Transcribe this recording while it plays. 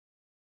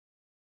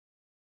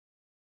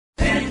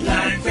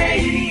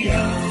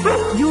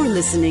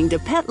listening to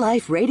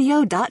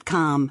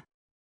PetLifeRadio.com.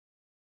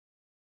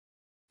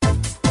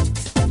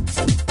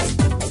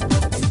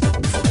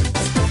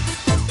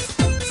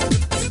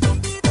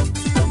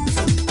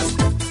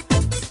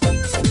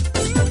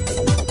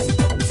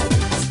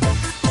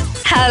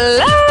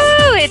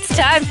 Hello! It's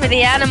time for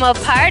the animal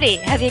party.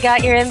 Have you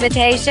got your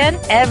invitation?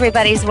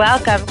 Everybody's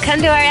welcome.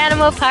 Come to our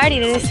animal party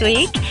this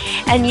week,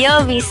 and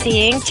you'll be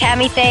seeing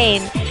Tamira Ci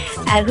Thayne,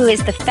 who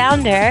is the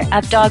founder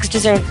of Dogs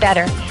Deserve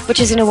Better, which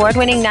is an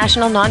award-winning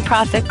national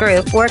nonprofit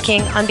group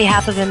working on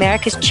behalf of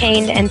America's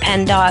chained and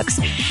penned dogs.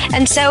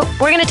 And so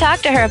we're going to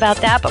talk to her about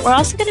that, but we're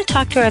also going to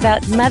talk to her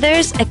about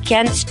Mothers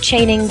Against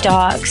Chaining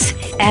Dogs.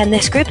 And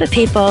this group of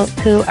people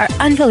who are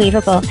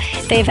unbelievable,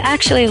 they've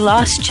actually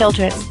lost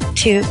children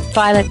to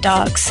violent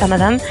dogs, some of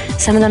them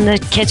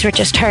the kids were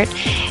just hurt,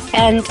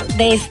 and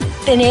they've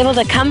been able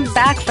to come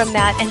back from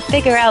that and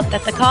figure out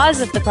that the cause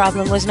of the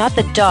problem was not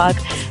the dog,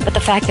 but the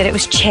fact that it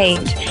was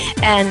chained,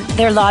 and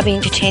they're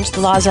lobbying to change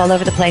the laws all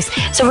over the place.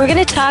 So we're going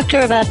to talk to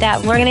her about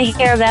that. We're going to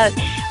hear about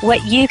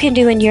what you can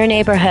do in your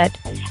neighborhood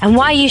and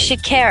why you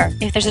should care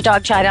if there's a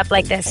dog tied up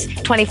like this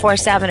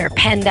 24/7 or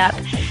penned up,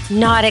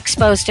 not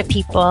exposed to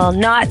people,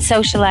 not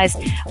socialized.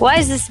 Why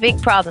is this a big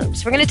problem?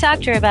 So we're going to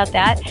talk to her about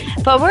that.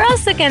 But we're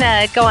also going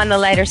to go on the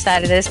lighter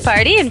side of this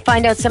party and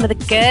find out some of the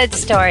good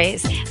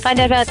stories, find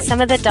out about some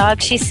of the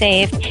dogs she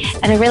saved,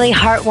 and a really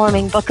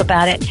heartwarming book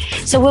about it.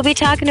 So we'll be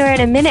talking to her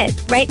in a minute.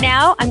 Right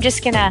now, I'm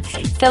just going to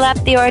fill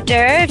up the hors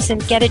d'oeuvres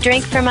and get a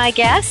drink for my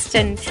guest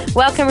and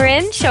welcome her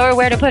in, show her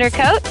where to put her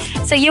coat.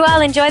 So you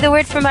all enjoy the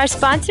word from our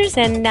sponsors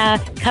and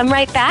come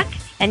right back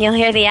and you'll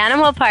hear the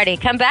animal party.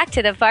 Come back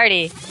to the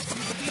party.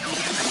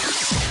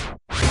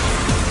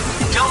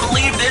 Don't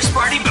leave this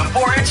party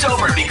before it's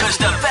over because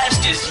the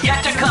best is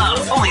yet to come.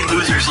 Only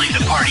losers leave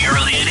the party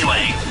early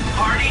anyway.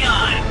 Party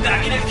on.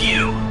 Back in a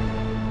few.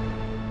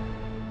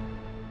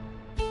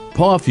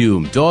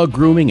 Pawfume Dog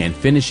Grooming and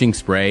Finishing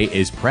Spray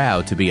is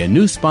proud to be a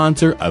new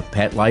sponsor of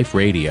Pet Life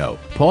Radio.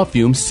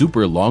 Pawfume's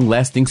super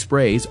long-lasting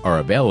sprays are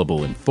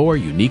available in 4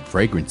 unique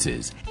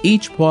fragrances.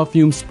 Each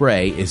Pawfume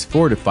spray is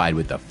fortified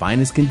with the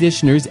finest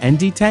conditioners and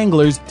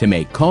detanglers to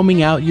make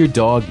combing out your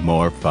dog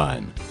more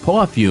fun.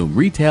 Pawfume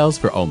retails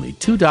for only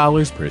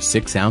 $2 per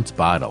 6-ounce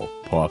bottle.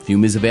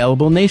 Pawfume is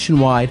available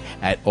nationwide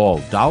at all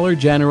Dollar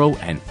General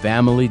and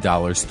Family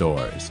Dollar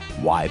stores.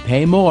 Why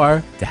pay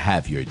more to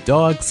have your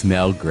dog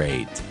smell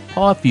great?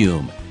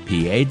 Pawfume,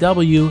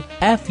 Pawfume.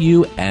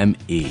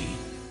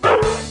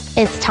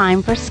 It's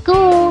time for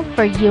school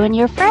for you and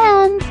your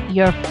friends,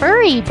 your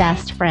furry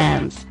best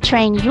friends.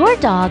 Train your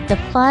dog the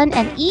fun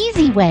and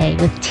easy way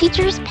with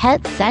Teacher's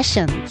Pet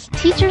Sessions.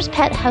 Teacher's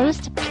Pet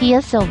host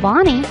Pia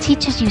Silvani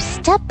teaches you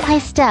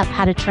step-by-step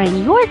how to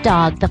train your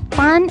dog the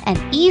fun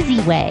and easy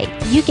way.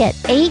 You get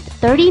 8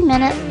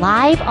 30-minute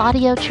live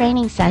audio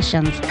training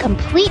sessions,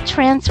 complete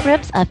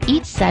transcripts of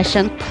each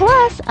session,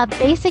 plus a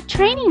basic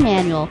training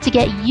manual to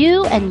get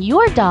you and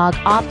your dog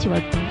off to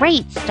a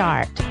great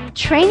start.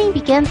 Training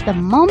begins the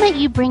moment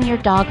you bring your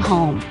dog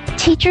home.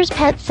 Teacher's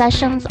Pet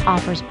Sessions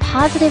offers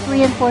positive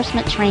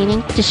reinforcement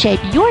training to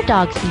shape your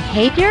dog's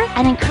behavior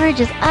and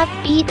encourages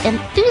upbeat,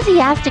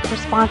 enthusiastic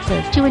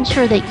responses to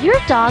ensure that your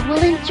dog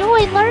will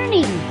enjoy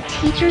learning.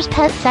 Teacher's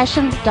Pet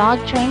Sessions dog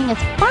training is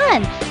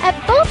fun at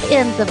both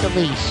ends of the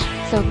leash.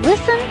 So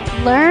listen,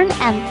 learn,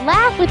 and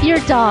laugh with your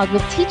dog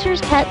with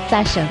Teacher's Pet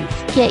Sessions.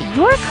 Get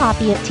your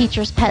copy of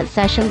Teacher's Pet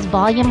Sessions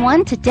Volume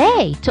 1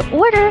 today. To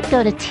order,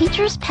 go to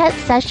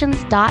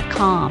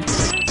teacherspetsessions.com.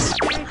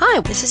 Hi,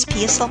 this is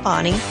Pia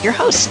Silvani, your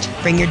host.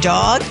 Bring your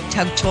dog,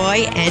 tug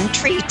toy, and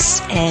treats,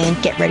 and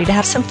get ready to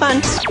have some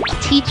fun.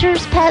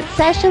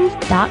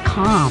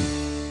 teacherspetsessions.com.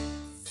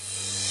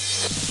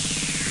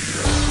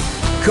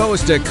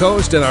 Coast to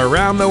coast and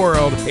around the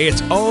world,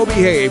 it's Oh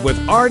Behave with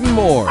Arden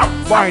Moore.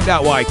 Find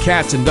out why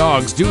cats and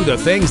dogs do the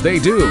things they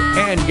do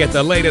and get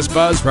the latest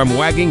buzz from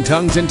Wagging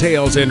Tongues and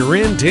Tails in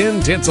Rin Tin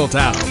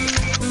Tinseltown.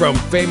 From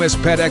famous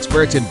pet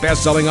experts and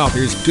best-selling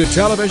authors to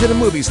television and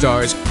movie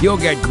stars, you'll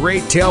get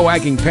great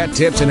tail-wagging pet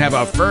tips and have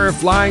a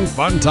fur-flying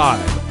fun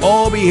time.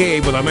 Oh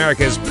Behave with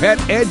America's pet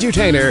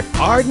edutainer,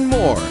 Arden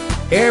Moore.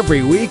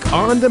 Every week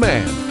on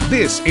demand.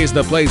 This is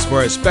the place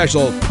for a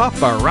special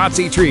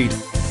paparazzi treat.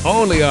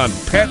 Only on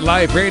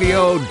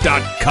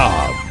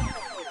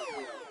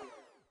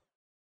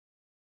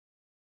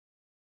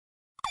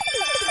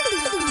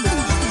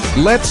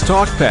PetLifeRadio.com. Let's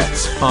Talk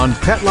Pets on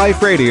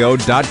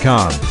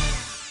PetLifeRadio.com.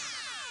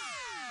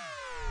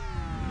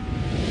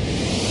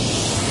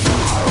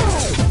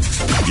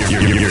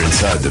 You're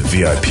inside the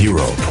VIP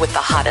room with the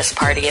hottest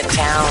party in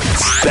town.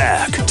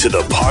 Back to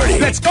the party.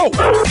 Let's go!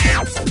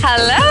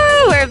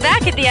 Hello, we're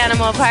back at the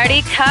animal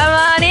party. Come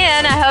on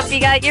in. I hope you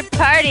got your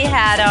party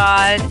hat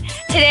on.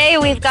 Today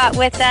we've got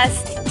with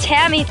us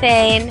Tamira Ci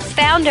Thayne,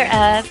 founder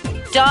of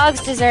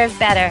Dogs Deserve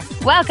Better.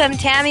 Welcome,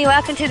 Tammy.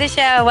 Welcome to the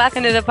show.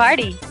 Welcome to the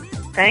party.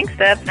 Thanks,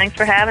 Deb. Thanks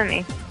for having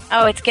me.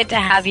 Oh, it's good to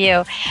have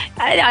you.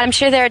 I'm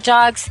sure there are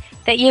dogs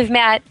that you've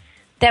met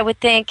that would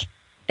think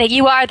that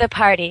you are the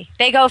party.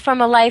 They go from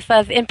a life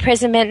of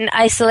imprisonment and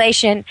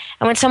isolation,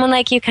 and when someone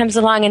like you comes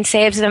along and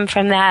saves them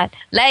from that,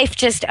 life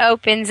just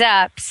opens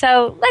up.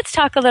 So let's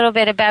talk a little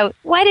bit about,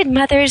 why did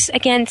Mothers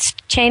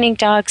Against Chaining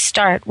Dogs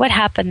start? What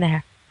happened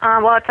there?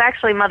 Well, it's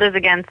actually Mothers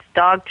Against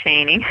Dog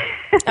Chaining.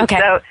 Okay.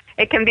 So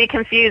it can be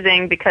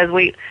confusing because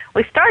we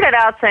started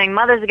out saying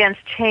Mothers Against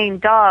Chained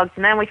Dogs,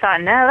 and then we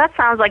thought, no, that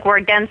sounds like we're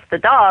against the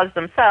dogs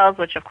themselves,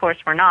 which of course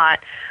we're not.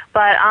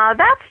 But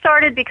that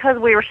started because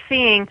we were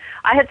seeing,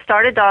 I had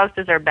started Dogs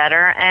Deserve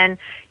Better, and,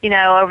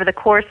 over the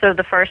course of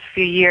the first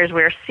few years,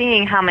 we were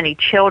seeing how many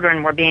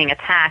children were being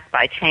attacked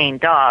by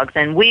chained dogs,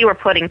 and we were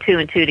putting two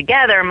and two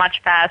together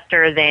much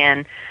faster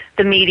than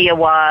the media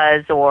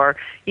was, or,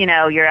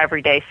 your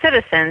everyday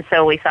citizen.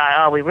 So we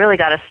thought, we really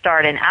got to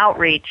start an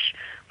outreach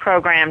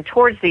program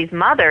towards these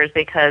mothers,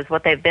 because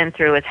what they've been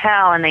through is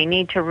hell, and they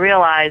need to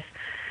realize,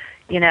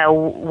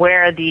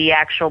 where the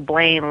actual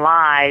blame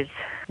lies.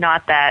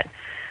 Not that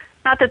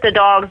the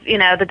dogs,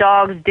 the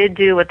dogs did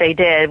do what they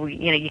did.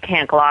 You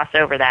can't gloss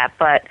over that,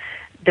 but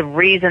the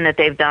reason that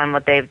they've done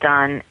what they've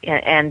done,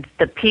 and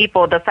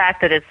the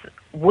fact that it's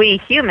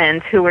we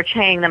humans who are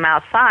chaining them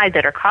outside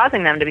that are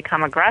causing them to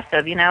become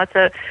aggressive,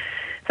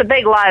 it's a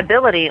big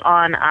liability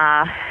on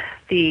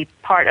the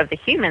part of the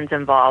humans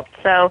involved.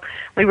 So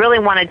we really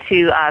wanted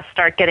to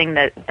start getting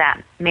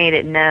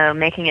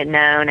making it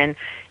known, and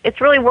it's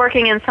really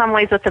working in some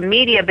ways with the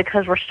media,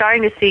 because we're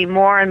starting to see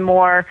more and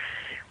more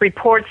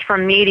reports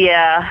from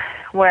media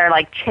where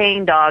like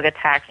chain dog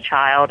attacks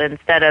child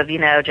instead of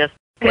just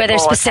where they're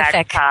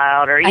specific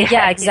child, or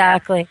yeah,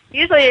 exactly.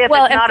 Usually if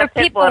it's not a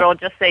pit bull, it'll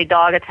just say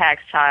dog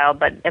attacks child,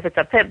 but if it's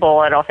a pit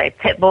bull, it'll say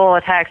pit bull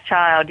attacks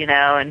child,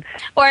 and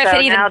or if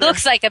it even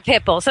looks like a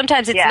pit bull.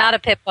 Sometimes it's not a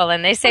pit bull,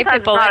 and they say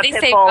pit bull, or they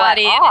say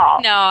body.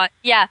 No,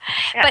 yeah.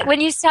 But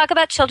when you talk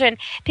about children,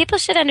 people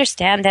should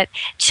understand that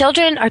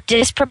children are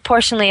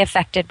disproportionately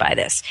affected by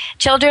this.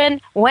 Children,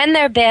 when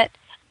they're bit,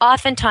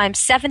 oftentimes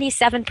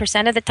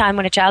 77% of the time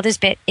when a child is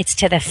bit, it's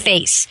to the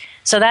face.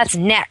 So that's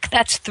neck,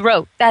 that's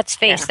throat, that's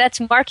face,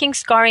 that's marking,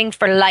 scarring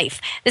for life.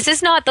 This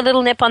is not the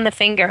little nip on the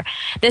finger.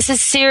 This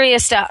is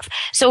serious stuff.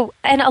 So,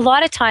 and a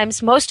lot of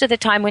times, most of the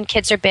time when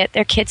kids are bit,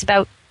 they're kids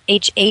about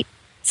age 8,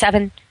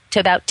 7 to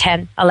about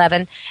 10,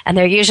 11, and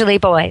they're usually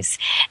boys.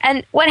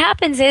 And what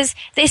happens is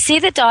they see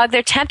the dog,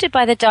 they're tempted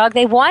by the dog,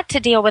 they want to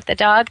deal with the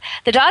dog.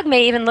 The dog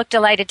may even look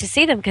delighted to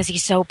see them because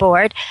he's so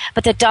bored,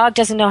 but the dog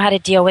doesn't know how to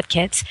deal with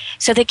kids.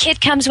 So the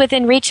kid comes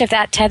within reach of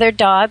that tethered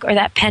dog or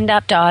that penned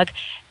up dog,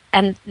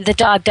 and the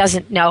dog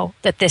doesn't know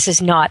that this is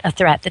not a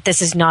threat, that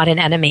this is not an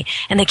enemy,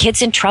 and the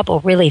kid's in trouble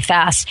really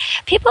fast.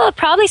 People are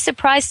probably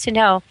surprised to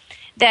know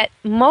that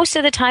most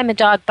of the time a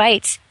dog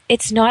bites,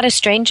 it's not a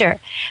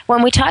stranger.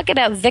 When we talk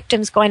about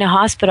victims going to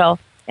hospital,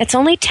 it's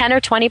only 10 or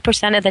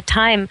 20% of the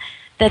time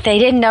that they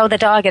didn't know the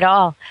dog at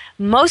all.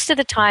 Most of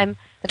the time,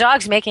 the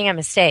dog's making a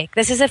mistake.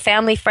 This is a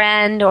family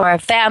friend or a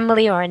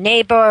family or a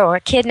neighbor or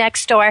a kid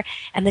next door,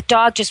 and the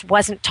dog just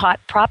wasn't taught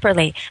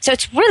properly. So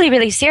it's really,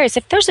 really serious.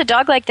 If there's a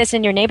dog like this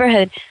in your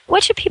neighborhood,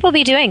 what should people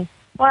be doing?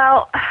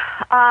 Well,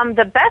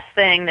 the best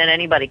thing that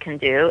anybody can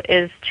do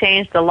is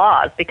change the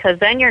laws, because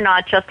then you're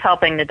not just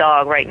helping the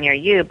dog right near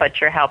you, but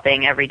you're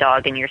helping every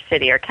dog in your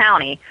city or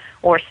county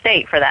or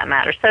state for that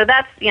matter. So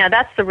that's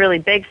the really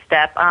big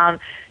step.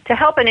 To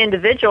help an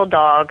individual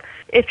dog,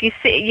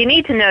 you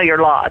need to know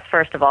your laws,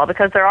 first of all,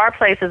 because there are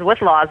places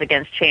with laws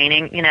against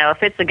chaining.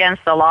 If it's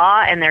against the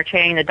law and they're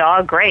chaining the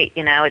dog, great.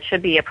 It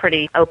should be a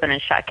pretty open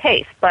and shut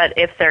case. But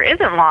if there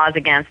isn't laws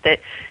against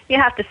it, you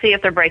have to see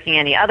if they're breaking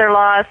any other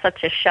laws,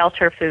 such as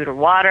shelter, food, or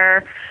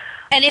water.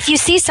 And if you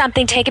see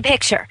something, take a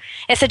picture.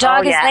 If the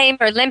dog is lame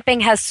or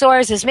limping, has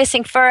sores, is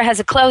missing fur, has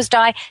a closed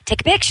eye,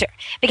 take a picture.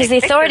 Because the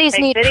authorities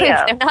need proof.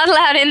 They're not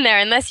allowed in there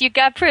unless you've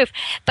got proof.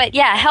 But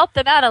yeah, help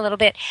them out a little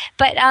bit.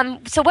 But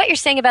so what you're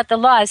saying about the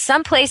laws,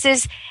 some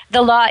places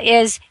the law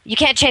is you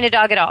can't chain a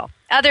dog at all.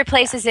 Other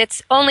places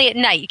it's only at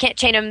night. You can't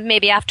chain them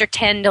maybe after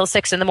 10 till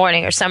 6 in the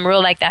morning or some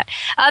rule like that.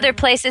 Other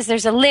places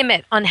there's a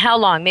limit on how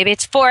long. Maybe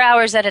it's 4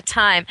 hours at a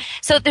time.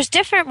 So there's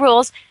different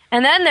rules.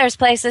 And then there's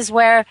places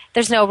where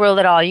there's no rule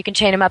at all. You can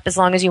chain them up as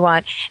long as you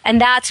want. And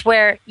that's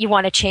where you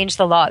want to change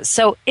the laws.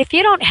 So if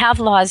you don't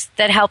have laws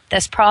that help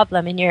this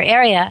problem in your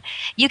area,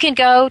 you can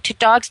go to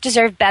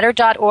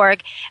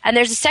dogsdeservebetter.org, and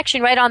there's a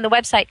section right on the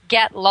website,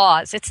 Get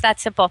Laws. It's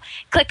that simple.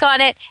 Click on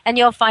it, and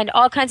you'll find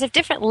all kinds of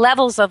different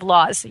levels of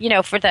laws,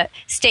 for the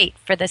state,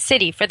 for the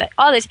city, for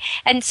all this.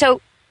 And so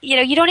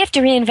you don't have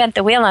to reinvent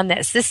the wheel on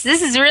this. This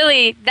is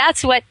really,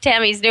 that's what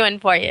Tammy's doing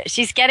for you.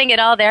 She's getting it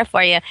all there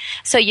for you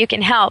so you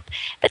can help.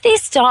 But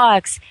these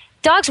dogs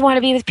want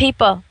to be with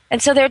people. And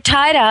so they're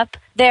tied up,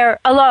 they're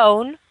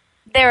alone,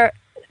 they're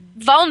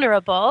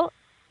vulnerable.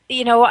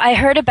 I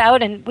heard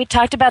about, and we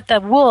talked about the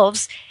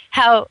wolves,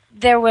 how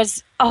there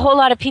was a whole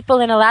lot of people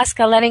in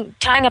Alaska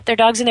tying up their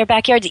dogs in their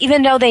backyards,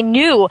 even though they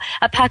knew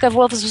a pack of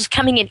wolves was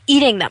coming and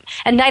eating them.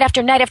 And night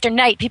after night after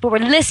night, people were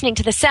listening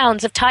to the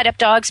sounds of tied up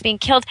dogs being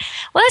killed.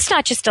 Well, that's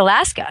not just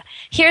Alaska.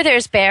 Here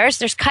there's bears,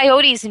 there's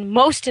coyotes in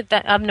most of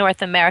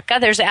North America,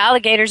 there's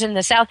alligators in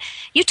the south.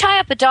 You tie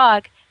up a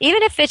dog,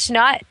 even if it's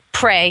not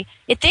prey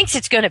it thinks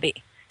it's going to be.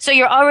 So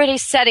you're already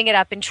setting it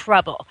up in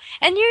trouble.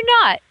 And you're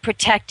not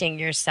protecting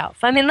yourself.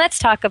 I mean, let's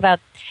talk about,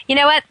 you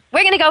know what?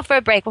 We're going to go for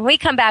a break. When we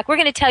come back, we're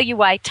going to tell you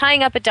why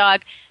tying up a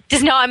dog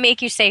does not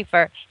make you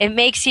safer. It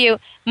makes you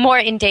more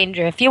in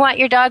danger. If you want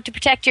your dog to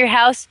protect your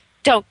house,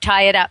 don't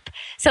tie it up.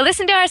 So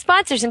listen to our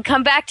sponsors and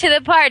come back to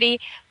the party.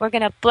 We're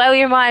going to blow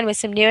your mind with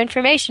some new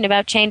information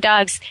about chained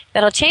dogs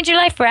that'll change your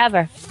life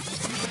forever.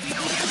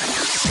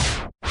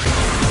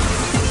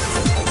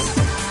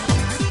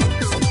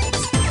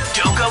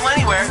 Don't go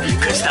anywhere,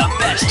 because the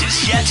best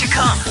is yet to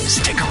come.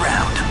 Stick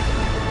around.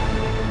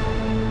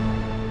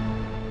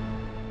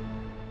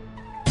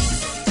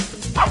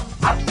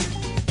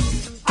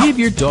 Give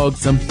your dog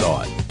some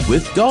thought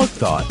with Dog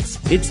Thoughts.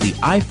 It's the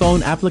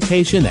iPhone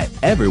application that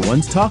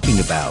everyone's talking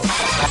about.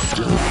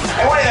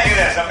 Hey, what do you think of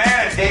this? A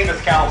man in Davis,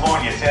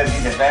 California says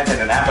he's invented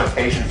an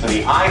application for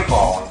the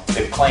iPhone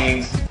that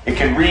claims it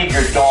can read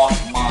your dog's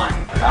mind.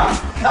 Huh?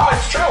 No,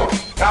 it's true.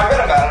 I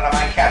read about it on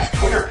my cat's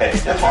Twitter page.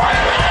 That's why.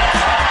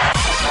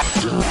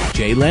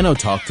 Jay Leno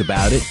talked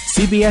about it,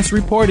 CBS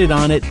reported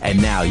on it,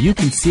 and now you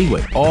can see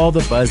what all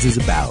the buzz is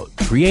about.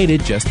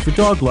 Created just for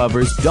dog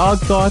lovers, Dog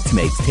Thoughts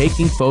makes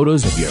taking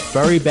photos of your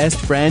furry best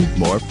friend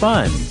more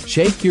fun.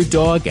 Shake your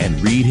dog and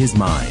read his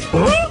mind.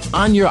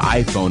 On your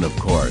iPhone, of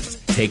course.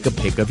 Take a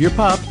pic of your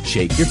pup,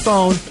 shake your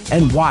phone,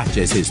 and watch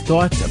as his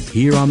thoughts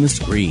appear on the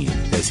screen.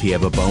 Does he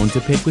have a bone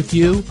to pick with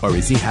you, or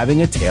is he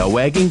having a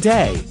tail-wagging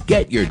day?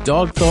 Get your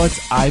Dog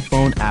Thoughts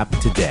iPhone app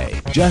today.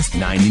 Just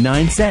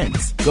 99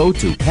 cents. Go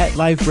to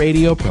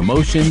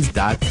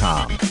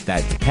PetLifeRadioPromotions.com.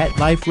 That's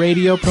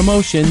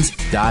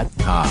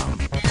PetLifeRadioPromotions.com.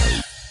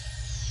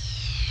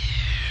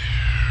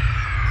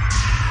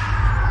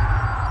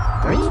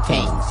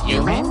 Greetings,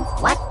 human.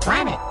 What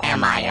planet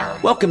am I on?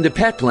 Welcome to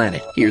Pet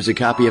Planet. Here's a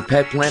copy of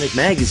Pet Planet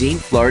Magazine,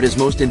 Florida's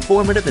most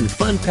informative and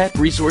fun pet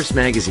resource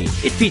magazine.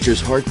 It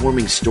features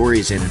heartwarming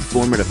stories and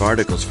informative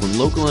articles from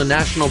local and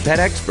national pet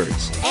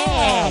experts.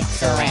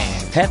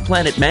 Excellent. Pet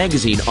Planet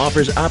Magazine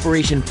offers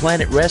Operation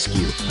Planet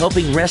Rescue,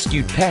 helping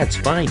rescued pets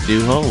find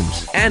new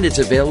homes. And it's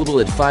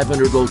available at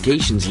 500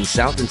 locations in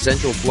South and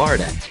Central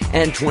Florida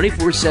and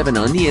 24/7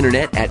 on the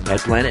internet at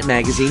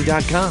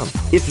PetPlanetMagazine.com.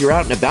 If you're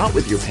out and about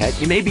with your pet,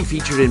 you may be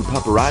featured in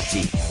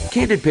Paparazzi,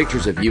 candid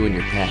pictures of you and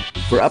your pet.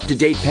 For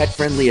up-to-date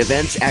pet-friendly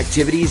events,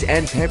 activities,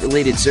 and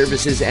pet-related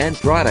services and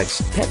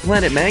products, Pet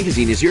Planet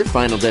Magazine is your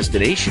final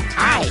destination.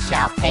 I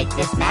shall take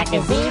this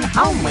magazine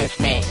home with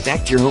me.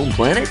 Back to your home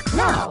planet?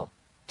 No,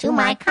 to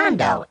my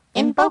condo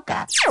in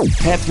Boca.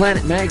 Pet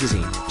Planet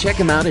Magazine. Check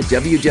them out at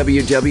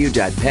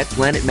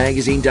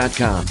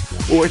www.petplanetmagazine.com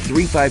or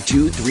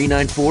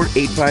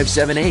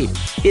 352-394-8578.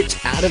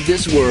 It's out of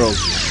this world.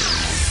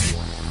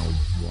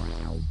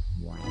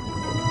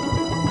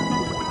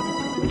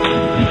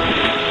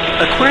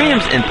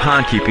 Aquariums and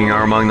pond keeping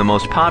are among the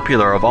most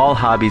popular of all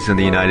hobbies in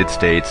the United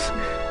States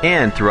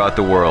and throughout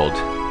the world.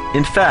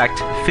 In fact,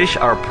 fish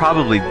are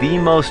probably the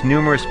most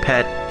numerous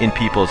pet in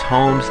people's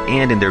homes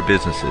and in their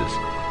businesses.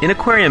 In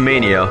Aquarium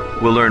Mania,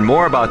 we'll learn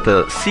more about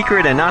the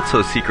secret and not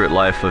so secret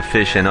life of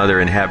fish and other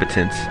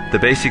inhabitants, the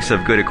basics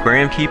of good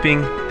aquarium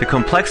keeping, the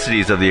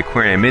complexities of the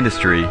aquarium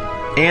industry,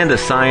 and the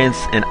science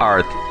and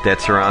art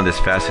that surround this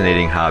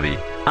fascinating hobby.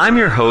 I'm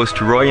your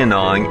host, Roy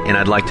Anong, and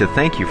I'd like to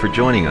thank you for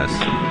joining us.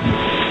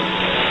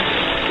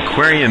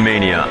 Aquarium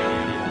Mania.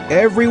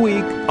 Every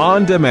week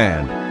on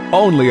demand,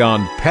 only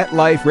on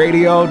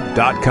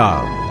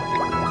PetLifeRadio.com.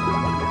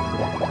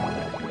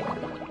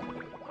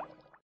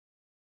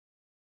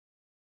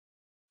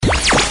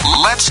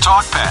 Let's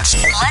talk pets.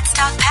 Let's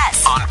talk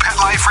pets On Pet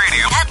Life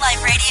Radio. Pet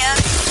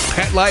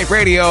Life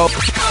Radio.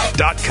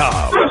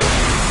 PetLifeRadio.com.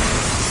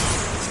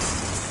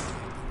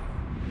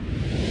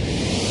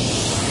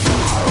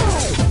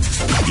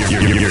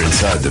 You're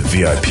inside the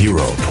VIP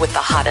room. With the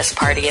hottest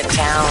party in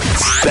town.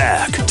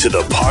 Back to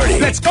the party.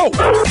 Let's go.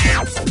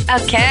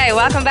 Okay,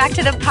 welcome back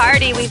to the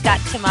party. We've got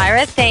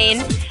Tamira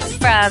Thayne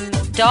from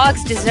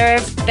Dogs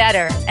Deserve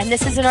Better. And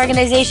this is an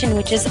organization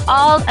which is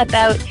all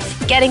about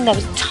getting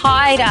those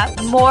tied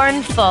up,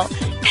 mournful,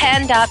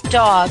 penned up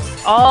dogs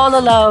all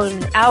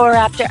alone, hour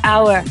after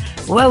hour.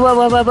 Whoa, whoa,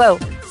 whoa, whoa, whoa.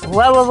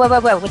 Whoa, whoa, whoa, whoa,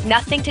 whoa. With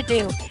nothing to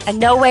do and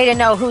no way to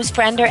know who's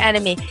friend or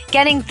enemy.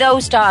 Getting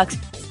those dogs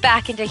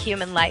back into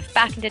human life,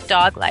 back into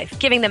dog life,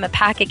 giving them a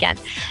pack again.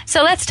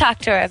 So let's talk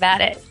to her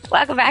about it.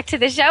 Welcome back to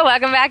the show.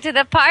 Welcome back to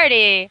the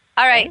party.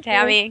 All right,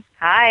 Tammy.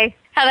 Hi.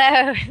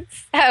 Hello.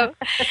 So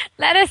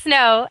let us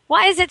know,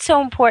 why is it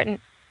so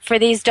important for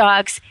these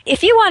dogs?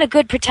 If you want a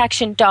good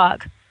protection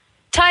dog,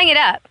 tying it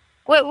up,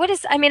 what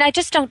is, I mean, I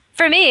just don't,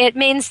 for me, it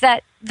means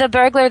that the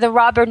burglar, the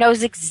robber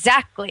knows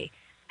exactly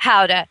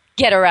how to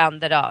get around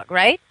the dog,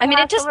 right? I mean,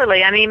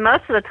 absolutely. I mean,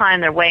 most of the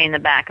time they're way in the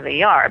back of the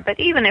yard, but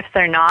even if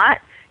they're not,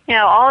 you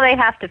know, all they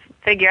have to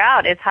figure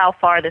out is how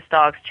far this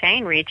dog's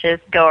chain reaches,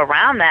 go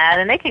around that,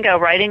 and they can go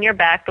right in your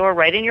back door,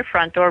 right in your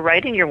front door,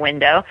 right in your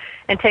window,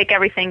 and take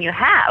everything you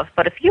have.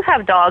 But if you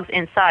have dogs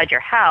inside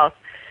your house,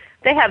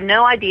 they have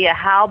no idea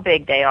how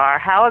big they are,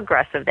 how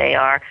aggressive they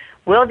are,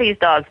 will these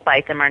dogs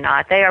bite them or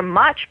not? They are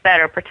much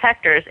better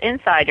protectors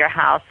inside your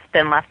house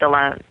than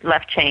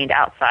left chained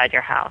outside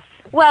your house.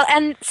 Well,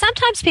 and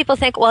sometimes people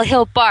think, well,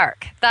 he'll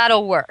bark.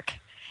 That'll work.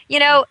 You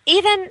know,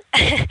 even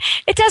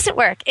it doesn't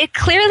work. It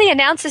clearly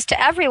announces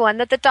to everyone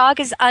that the dog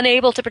is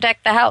unable to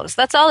protect the house.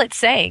 That's all it's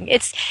saying.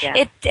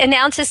 It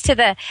announces to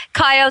the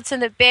coyotes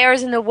and the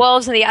bears and the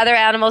wolves and the other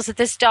animals that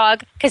this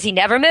dog, because he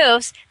never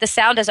moves, the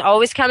sound is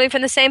always coming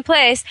from the same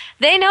place.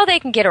 They know they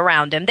can get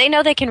around him. They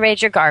know they can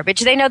raid your garbage.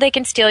 They know they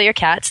can steal your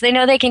cats. They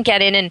know they can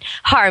get in and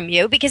harm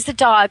you because the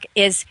dog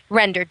is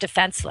rendered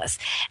defenseless.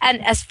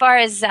 And as far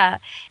as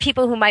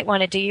people who might want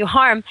to do you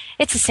harm,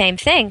 it's the same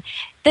thing.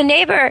 The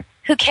neighbor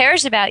who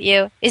cares about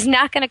you is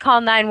not going to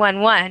call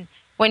 911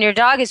 when your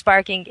dog is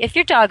barking, if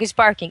your dog is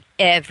barking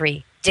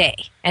every day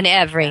and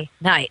every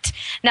night.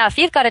 Now, if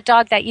you've got a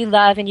dog that you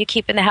love and you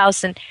keep in the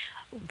house, and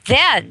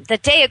then the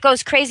day it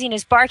goes crazy and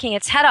is barking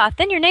its head off,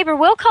 then your neighbor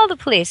will call the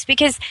police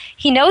because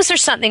he knows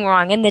there's something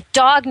wrong and the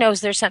dog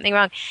knows there's something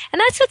wrong. And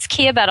that's what's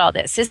key about all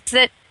this, is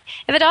that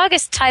if a dog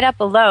is tied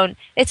up alone,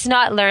 it's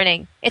not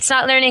learning. It's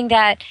not learning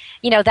that,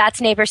 you know, that's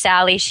neighbor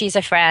Sally, she's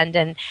a friend,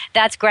 and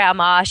that's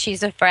grandma,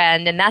 she's a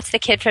friend, and that's the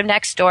kid from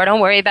next door. Don't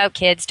worry about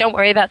kids. Don't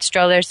worry about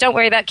strollers. Don't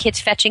worry about kids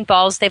fetching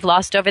balls they've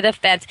lost over the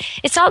fence.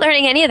 It's not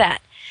learning any of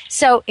that.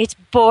 So it's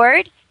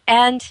bored,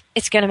 and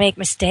it's going to make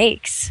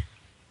mistakes.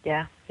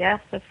 Yeah,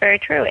 that's very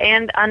true.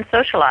 And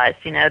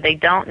unsocialized. You know, they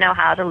don't know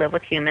how to live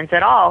with humans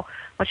at all,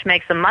 which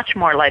makes them much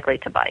more likely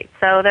to bite.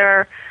 So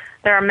there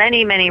are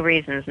many, many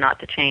reasons not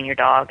to chain your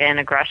dog, and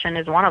aggression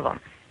is one of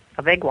them,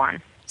 a big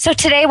one. So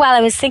today, while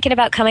I was thinking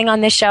about coming on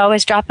this show, I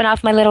was dropping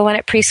off my little one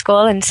at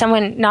preschool, and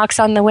someone knocks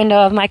on the window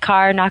of my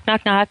car, knock,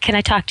 knock, knock, can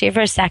I talk to you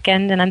for a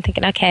second? And I'm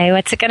thinking, okay,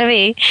 what's it going to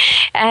be?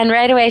 And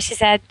right away she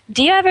said,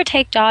 do you ever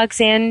take dogs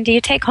in? Do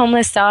you take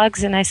homeless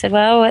dogs? And I said,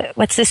 well,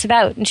 what's this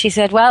about? And she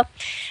said, well,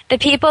 the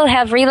people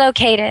have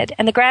relocated,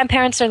 and the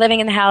grandparents are living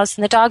in the house,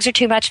 and the dogs are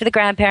too much for the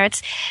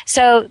grandparents.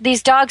 So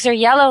these dogs are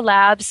yellow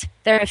labs.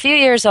 They're a few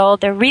years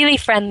old. They're really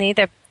friendly.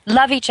 They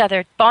love each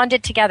other,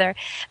 bonded together.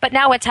 But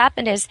now what's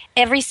happened is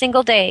every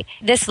single day,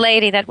 this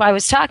lady that I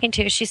was talking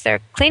to, she's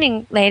their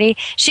cleaning lady,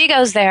 she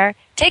goes there,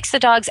 takes the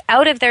dogs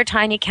out of their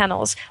tiny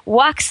kennels,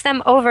 walks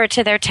them over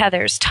to their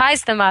tethers,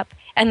 ties them up,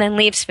 and then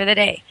leaves for the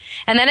day.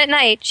 And then at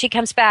night, she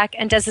comes back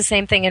and does the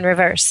same thing in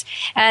reverse.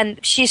 And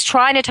she's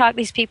trying to talk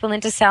these people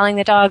into selling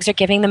the dogs or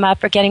giving them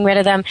up or getting rid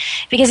of them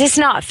because it's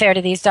not fair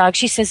to these dogs.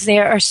 She says they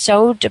are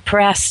so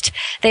depressed.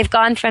 They've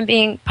gone from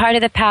being part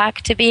of the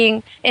pack to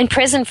being in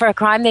prison for a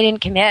crime they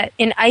didn't commit,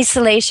 in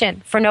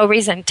isolation for no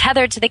reason,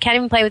 tethered so they can't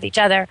even play with each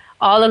other,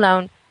 all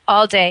alone,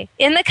 all day,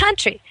 in the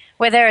country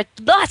where there are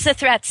lots of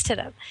threats to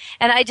them.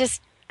 And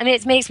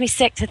it makes me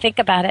sick to think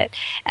about it.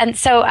 And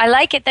so I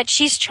like it that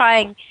she's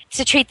trying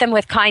to treat them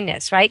with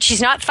kindness, right?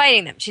 She's not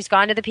fighting them. She's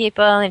gone to the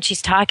people and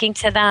she's talking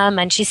to them,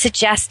 and she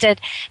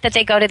suggested that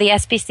they go to the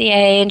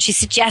SPCA, and she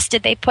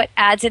suggested they put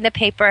ads in the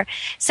paper.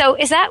 So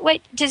is that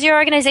does your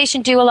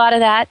organization do a lot of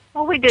that?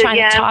 Well, we do.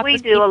 Yeah, we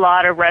do a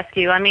lot of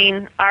rescue. I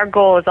mean, our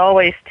goal is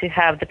always to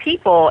have the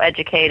people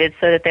educated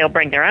so that they'll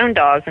bring their own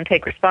dogs and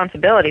take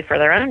responsibility for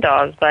their own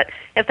dogs. But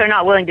if they're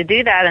not willing to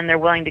do that and they're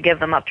willing to give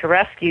them up to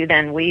rescue,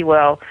 then we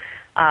will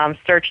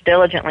search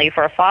diligently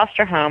for a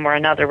foster home or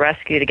another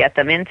rescue to get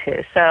them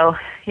into. So,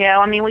 yeah,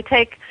 I mean, we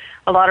take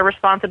a lot of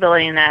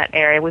responsibility in that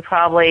area. We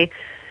probably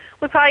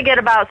get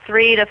about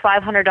 $300 to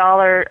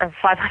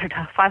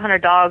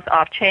 $500 dogs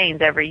off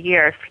chains every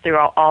year through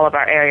all of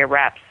our area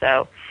reps.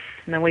 So,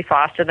 and then we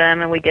foster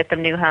them and we get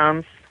them new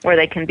homes where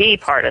they can be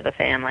part of the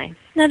family.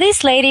 Now,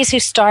 these ladies who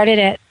started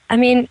it, I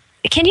mean,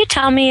 can you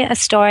tell me a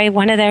story,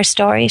 one of their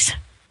stories?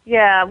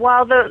 Yeah,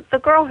 well,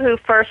 the girl who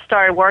first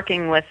started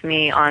working with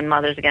me on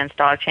Mothers Against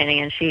Dog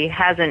Chaining, and she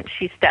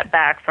stepped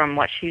back from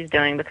what she's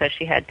doing because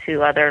she had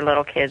 2 other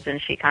little kids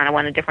and she kind of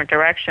went a different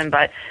direction.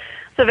 But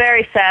it's a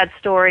very sad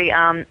story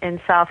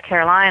in South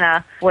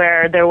Carolina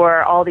where there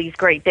were all these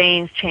Great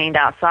Danes chained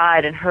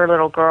outside, and her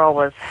little girl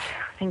was,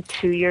 I think,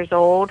 2 years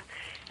old,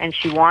 and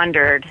she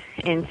wandered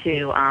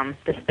into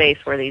the space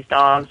where these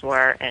dogs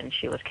were, and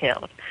she was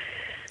killed.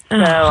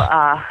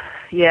 So,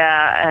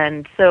 yeah,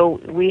 and so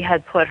we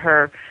had put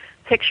her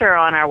picture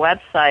on our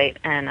website,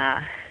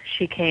 and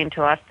she came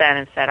to us then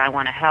and said, I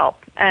want to help.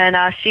 And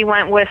she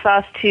went with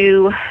us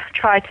to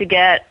try to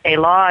get a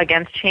law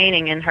against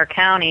chaining in her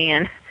county,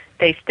 and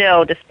they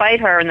still, despite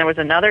her, and there was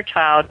another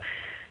child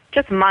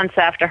just months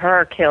after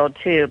her killed,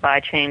 too, by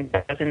chain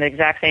dogs in the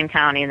exact same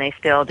county, and they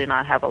still do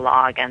not have a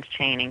law against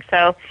chaining.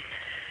 So,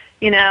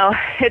 you know,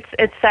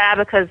 it's sad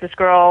because this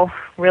girl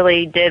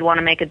really did want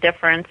to make a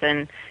difference,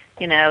 and,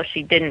 you know,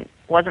 she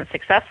wasn't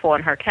successful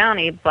in her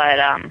county, but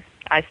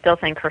I still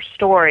think her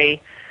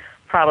story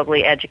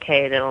probably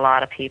educated a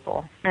lot of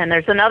people. And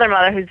there's another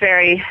mother who's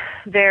very,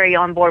 very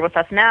on board with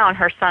us now, and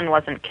her son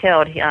wasn't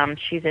killed.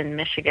 She's in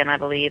Michigan, I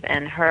believe,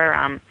 and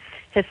her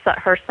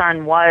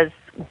son was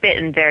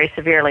bitten very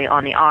severely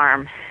on the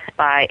arm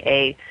by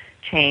a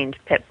chained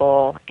pit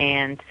bull,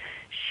 and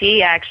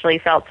she actually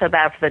felt so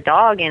bad for the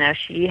dog. You know,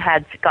 she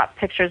had got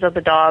pictures of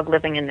the dog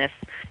living in this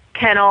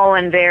kennel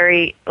and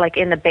like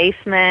in the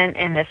basement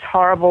in this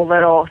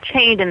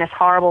chained in this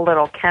horrible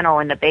little kennel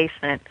in the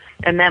basement.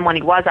 And then when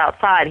he was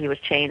outside, he was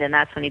chained, and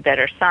that's when he bit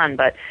her son.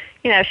 But,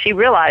 she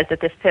realized that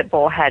this pit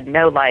bull had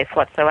no life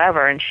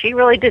whatsoever, and she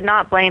really did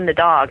not blame the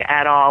dog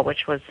at all,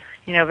 which was,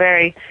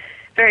 very,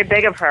 very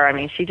big of her. I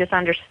mean, she just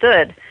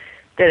understood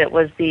that it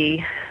was the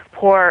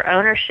poor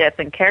ownership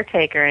and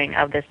caretakering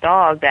of this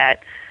dog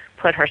that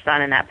put her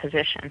son in that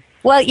position.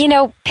 Well,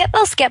 pit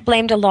bulls get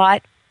blamed a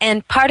lot,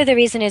 and part of the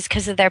reason is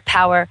because of their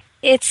power.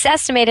 It's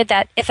estimated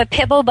that if a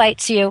pit bull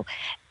bites you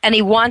and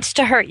he wants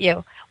to hurt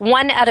you,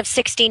 1 out of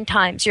 16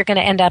 times you're going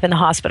to end up in the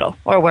hospital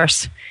or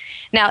worse.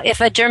 Now, if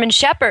a German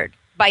Shepherd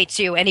bites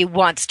you and he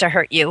wants to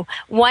hurt you,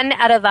 1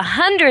 out of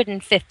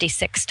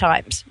 156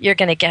 times you're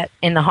going to get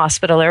in the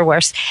hospital or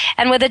worse.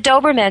 And with a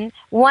Doberman,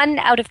 1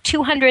 out of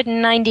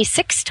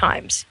 296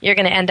 times you're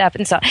going to end up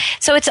in so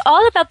it's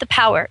all about the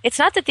power. It's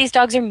not that these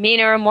dogs are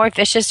meaner or more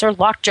vicious or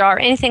lockjaw or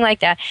anything like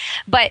that,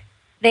 but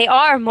they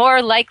are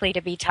more likely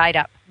to be tied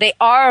up. They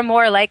are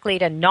more likely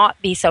to not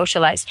be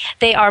socialized.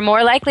 They are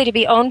more likely to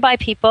be owned by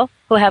people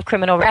who have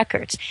criminal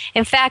records.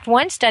 In fact,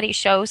 one study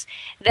shows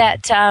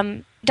that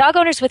dog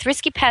owners with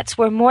risky pets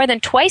were more than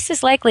twice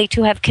as likely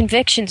to have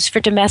convictions for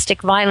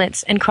domestic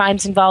violence and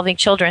crimes involving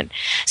children.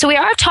 So we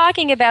are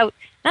talking about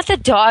not the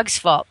dog's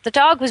fault. The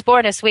dog was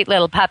born a sweet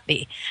little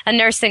puppy, a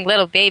nursing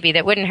little baby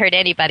that wouldn't hurt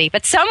anybody.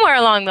 But somewhere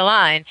along the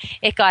line,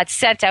 it got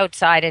sent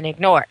outside and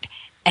ignored.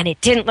 And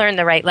it didn't learn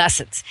the right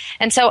lessons.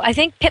 And so I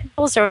think pit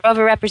bulls are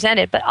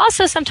overrepresented, but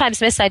also sometimes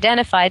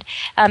misidentified,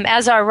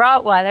 as are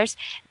Rottweilers.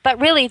 But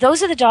really,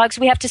 those are the dogs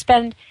we have to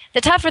spend.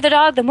 The tougher the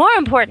dog, the more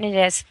important it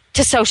is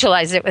to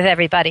socialize it with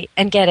everybody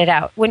and get it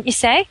out. Wouldn't you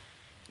say?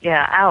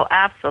 Yeah,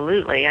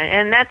 absolutely.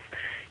 And that's,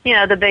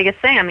 the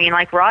biggest thing. I mean,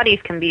 like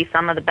Rotties can be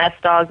some of the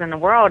best dogs in the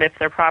world if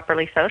they're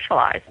properly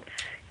socialized.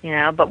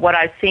 But what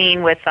I've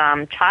seen with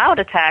child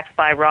attacks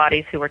by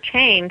Rotties who were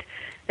chained,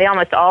 they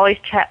almost always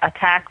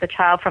attack the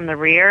child from the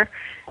rear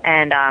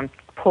and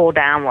pull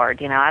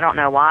downward. I don't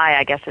know why.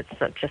 I guess it's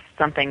just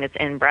something that's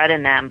inbred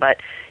in them. But,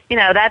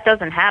 that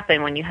doesn't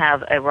happen when you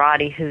have a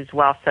Rottie who's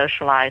well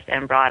socialized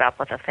and brought up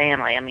with a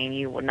family. I mean,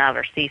 you will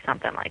never see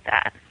something like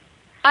that.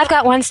 I've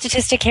got one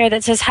statistic here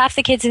that says half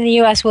the kids in the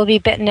U.S. will be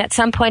bitten at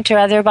some point or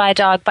other by a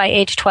dog by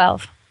age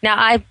 12. Now,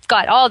 I've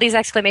got all these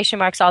exclamation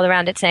marks all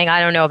around it saying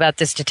I don't know about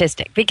this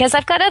statistic because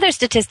I've got other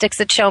statistics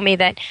that show me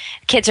that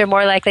kids are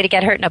more likely to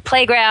get hurt in a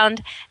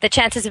playground. The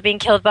chances of being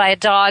killed by a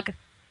dog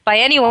by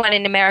anyone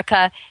in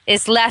America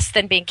is less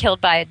than being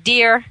killed by a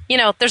deer.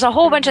 There's a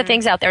whole bunch of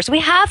things out there. So we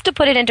have to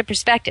put it into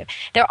perspective.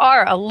 There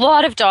are a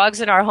lot of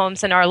dogs in our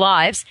homes and our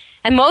lives,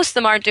 and most of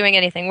them aren't doing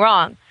anything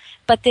wrong.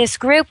 But this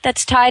group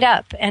that's tied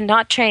up and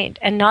not trained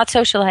and not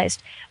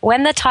socialized,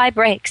 when the tie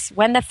breaks,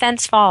 when the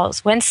fence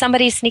falls, when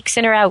somebody sneaks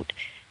in or out,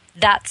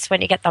 that's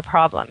when you get the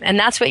problem. And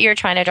that's what you're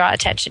trying to draw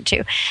attention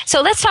to.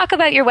 So let's talk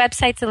about your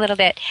websites a little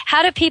bit.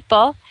 How do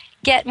people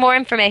get more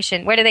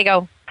information? Where do they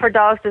go? For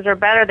Dogs Deserve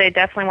Better, they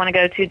definitely want to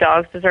go to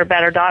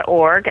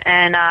dogsdeservebetter.org,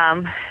 and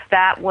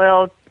that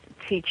will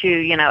teach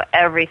you,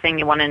 everything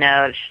you want to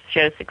know. It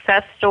shows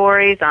success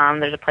stories.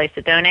 There's a place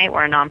to donate.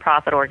 We're a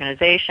nonprofit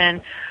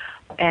organization,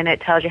 and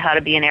it tells you how to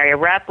be an area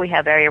rep. We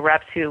have area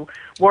reps who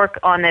work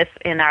on this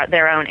in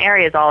their own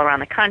areas all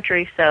around the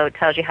country, so it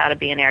tells you how to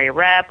be an area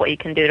rep, what you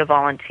can do to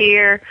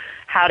volunteer,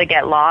 how to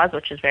get laws,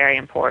 which is very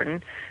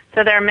important.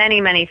 So there are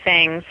many, many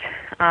things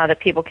that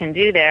people can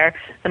do there.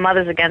 The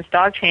Mothers Against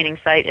Dog Chaining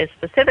site is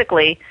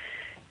specifically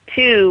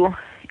to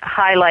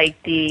highlight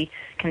the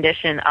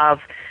condition of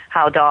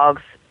how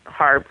dogs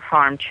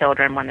harm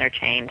children when they're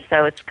chained.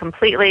 So it's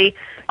completely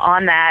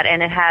on that,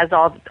 and it has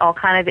all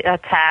kind of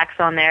attacks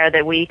on there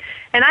that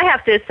and I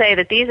have to say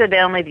that these are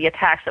only the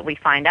attacks that we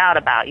find out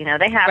about.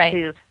 They have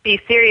to be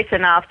serious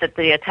enough that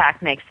the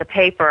attack makes the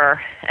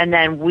paper, and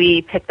then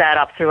we pick that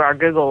up through our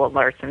Google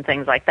alerts and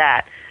things like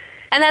that.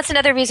 And that's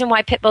another reason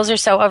why pit bulls are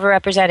so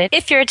overrepresented.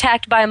 If you're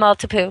attacked by a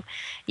Maltipoo,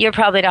 you're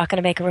probably not going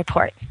to make a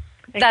report.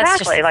 Exactly. That's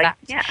just a fact.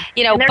 Yeah.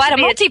 But a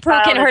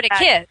Maltipoo can hurt a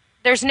kid.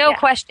 There's no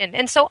question.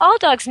 And so all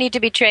dogs need to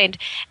be trained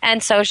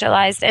and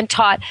socialized and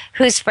taught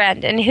who's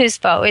friend and who's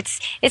foe.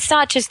 It's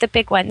not just the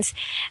big ones.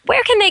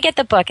 Where can they get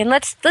the book? And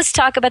let's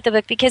talk about the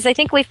book, because I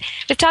think we've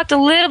talked a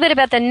little bit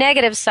about the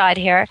negative side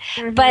here.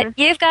 Mm-hmm. But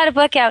you've got a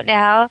book out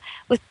now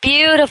with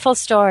beautiful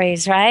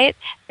stories, right?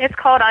 It's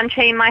called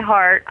Unchain My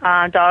Heart,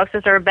 Dogs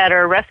Deserve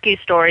Better, Rescue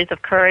Stories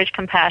of Courage,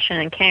 Compassion,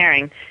 and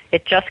Caring.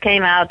 It just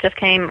came out,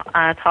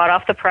 it's hot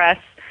off the press,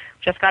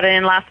 just got it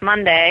in last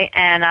Monday,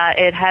 and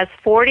it has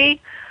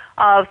 40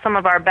 of some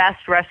of our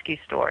best rescue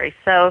stories.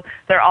 So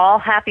they're all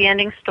happy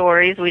ending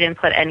stories. We didn't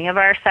put any of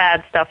our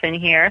sad stuff in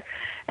here.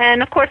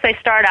 And, of course, they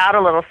start out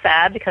a little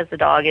sad because the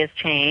dog is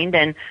chained,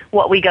 and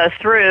what we go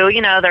through,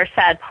 there's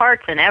sad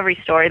parts in every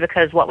story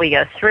because what we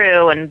go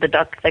through and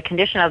the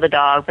condition of the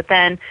dog, but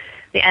then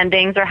the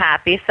endings are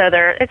happy. So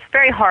it's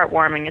very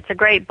heartwarming. It's a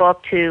great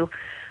book to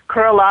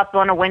curl up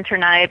on a winter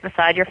night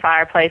beside your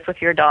fireplace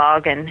with your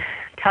dog and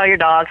tell your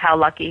dog how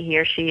lucky he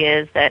or she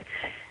is that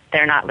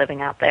they're not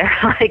living out there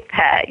like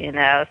that,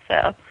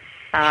 so.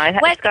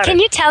 Can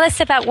you tell us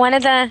about one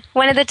of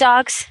the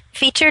dogs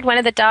featured? One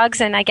of the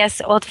dogs, and I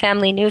guess old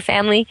family, new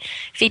family,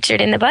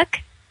 featured in the book.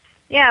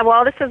 Yeah,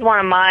 well, this is one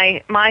of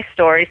my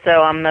stories,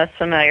 so I'm most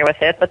familiar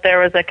with it. But there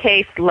was a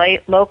case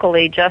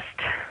locally just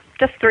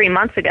 3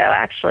 months ago,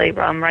 actually,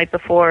 right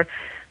before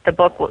the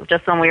book,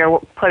 just when we were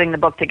putting the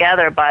book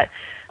together. But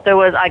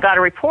I got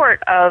a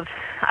report I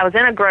was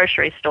in a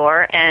grocery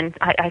store, and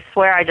I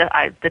swear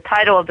the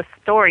title of the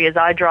story is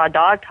 "I Draw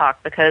Dog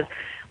Talk," because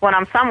when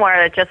I'm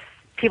somewhere,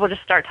 people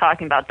just start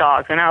talking about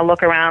dogs, and I'll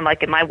look around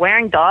like, am I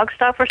wearing dog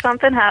stuff or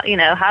something? How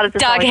does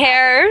this dog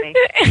hair?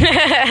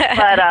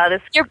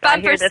 But your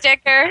bumper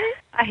sticker.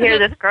 I hear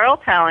this girl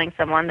telling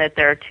someone that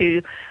there are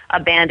 2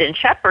 abandoned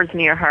shepherds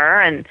near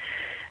her,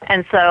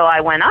 and so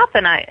I went up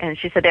and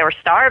she said they were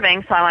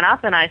starving. So I went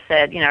up and I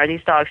said, are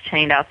these dogs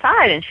chained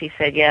outside? And she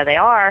said, yeah, they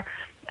are.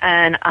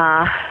 And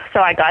so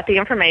I got the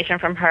information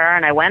from her,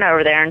 and I went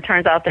over there, and it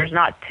turns out there's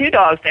not 2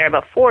 dogs there,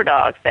 but 4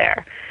 dogs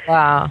there.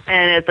 Wow.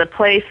 And it's a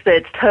place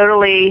that's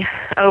totally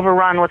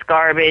overrun with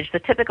garbage, the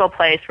typical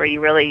place where you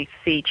really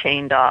see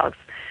chained dogs.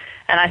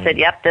 And I said,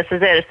 yep, this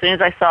is it. As soon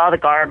as I saw the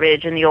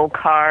garbage and the old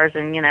cars,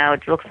 and,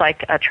 it looks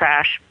like a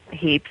trash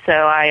heap. So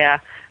I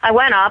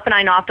went up and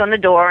I knocked on the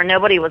door, and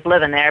nobody was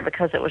living there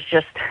because it was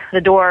just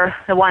the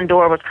one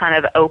door was kind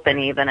of open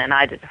even, and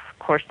I, of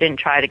course, didn't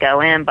try to go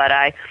in. But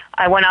I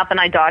went up and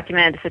I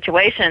documented the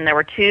situation. There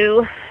were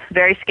 2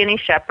 very skinny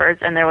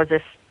shepherds, and there was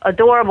this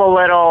adorable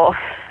little,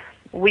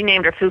 we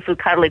named her Foo-Foo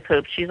Cuddly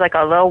Poop. She's like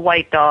a little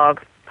white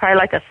dog, probably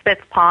like a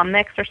Spitz Pom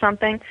mix or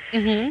something.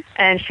 Mm-hmm.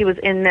 And she was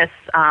in this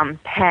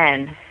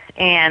pen,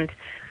 and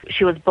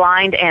she was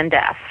blind and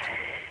deaf,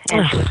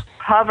 and she was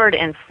covered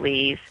in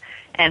fleas,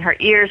 and her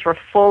ears were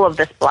full of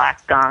this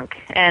black gunk.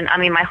 And I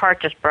mean, my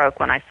heart just broke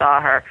when I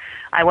saw her.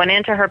 I went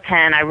into her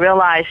pen. I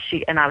realized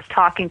and I was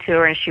talking to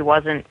her, and she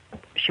wasn't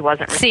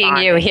seeing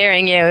you,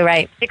 hearing you,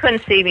 right? She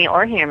couldn't see me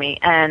or hear me.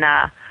 And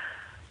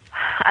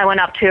I went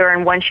up to her,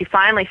 and when she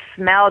finally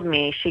smelled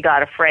me, she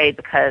got afraid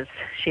because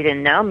she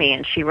didn't know me,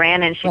 and she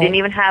ran in. She didn't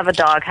even have a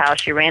dog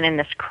house. She ran in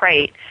this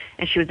crate,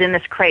 and she was in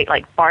this crate,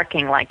 like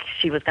barking, like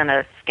she was going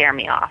to scare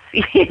me off,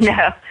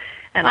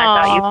 And I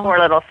thought, you poor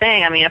little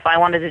thing. I mean, if I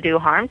wanted to do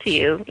harm to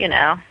you,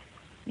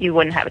 you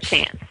wouldn't have a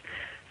chance.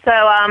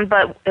 So,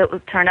 but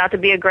it turned out to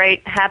be a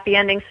great happy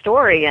ending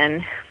story,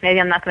 and maybe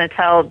I'm not going to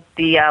tell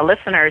the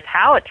listeners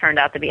how it turned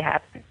out to be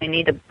happy. We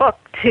need a book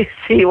to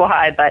see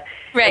why, but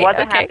it was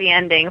a happy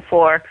ending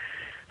for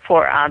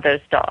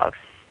those dogs.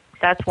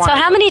 That's one. So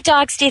how many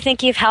dogs do you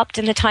think you've helped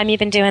in the time you've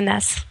been doing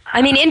this?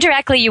 I mean,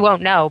 indirectly you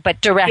won't know, but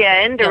directly.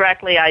 Yeah,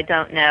 indirectly I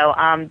don't know.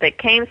 That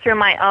came through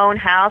my own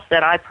house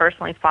that I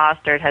personally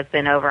fostered has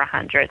been over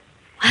 100.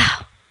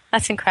 Wow,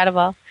 that's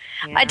incredible.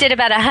 Yeah. I did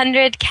about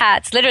 100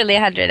 cats, literally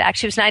 100.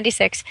 Actually, it was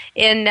 96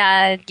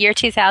 in year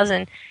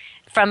 2000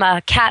 from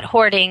a cat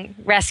hoarding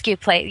rescue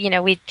place.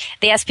 The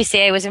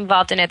SPCA was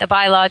involved in it, the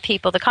bylaw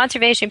people, the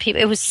conservation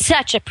people. It was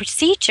such a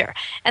procedure.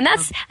 And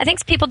that's, I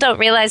think people don't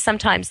realize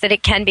sometimes that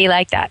it can be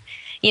like that.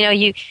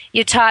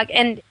 You talk,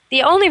 and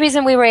the only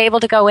reason we were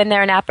able to go in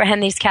there and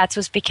apprehend these cats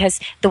was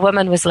because the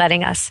woman was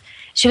letting us.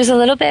 She was a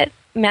little bit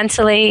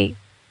mentally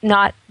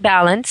not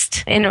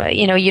balanced. And,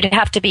 you'd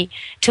have to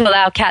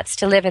allow cats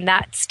to live in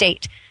that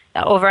state.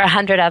 Over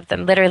 100 of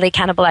them literally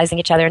cannibalizing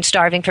each other and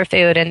starving for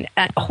food, and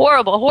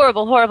horrible,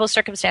 horrible, horrible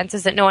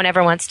circumstances that no one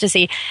ever wants to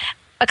see.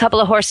 A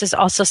couple of horses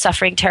also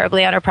suffering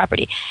terribly on our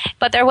property.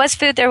 But there was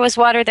food, there was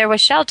water, there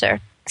was shelter.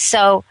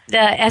 So the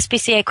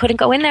SPCA couldn't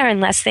go in there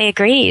unless they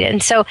agreed.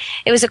 And so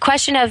it was a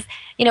question of,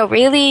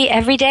 really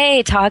every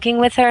day talking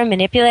with her,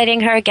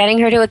 manipulating her, getting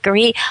her to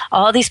agree,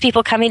 all these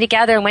people coming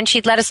together. And when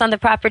she'd let us on the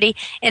property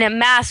in a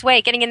mass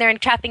way, getting in there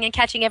and trapping and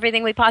catching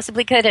everything we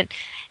possibly could. And,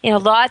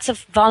 lots of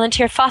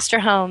volunteer foster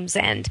homes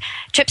and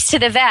trips to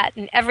the vet.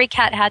 And every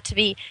cat had to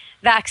be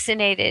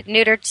vaccinated,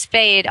 neutered,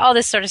 spayed, all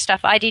this sort of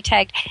stuff, ID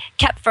tagged,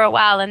 kept for a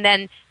while, and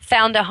then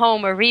found a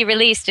home or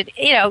re-released it.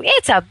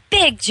 It's a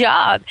big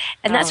job.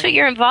 And that's what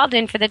you're involved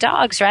in for the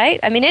dogs, right?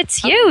 I mean, it's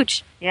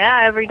huge.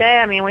 Yeah, every day.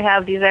 I mean, we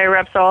have these area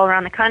reps all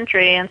around the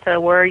country, and so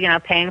we're,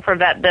 paying for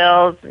vet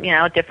bills,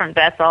 different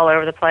vets all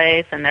over the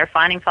place, and they're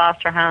finding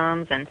foster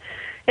homes, and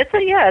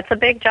it's a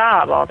big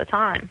job all the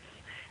time.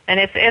 And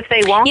if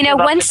they won't give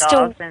up the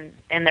dogs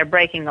and they're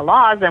breaking the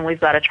laws, then we've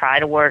got to try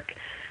to work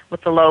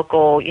with the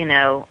local,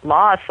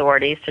 law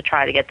authorities to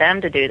try to get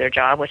them to do their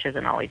job, which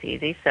isn't always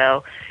easy.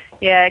 So,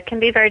 yeah, it can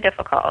be very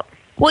difficult.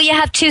 Well, you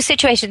have 2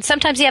 situations.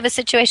 Sometimes you have a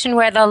situation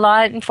where the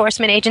law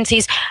enforcement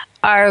agencies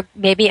are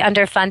maybe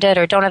underfunded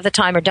or don't have the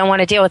time or don't want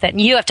to deal with it, and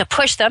you have to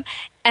push them.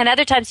 And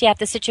other times you have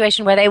the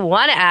situation where they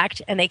want to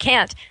act and they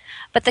can't.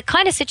 But the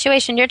kind of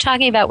situation you're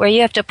talking about where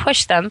you have to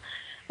push them,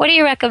 what do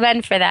you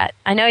recommend for that?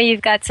 I know you're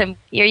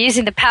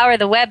using the power of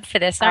the web for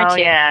this, aren't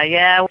you? Oh,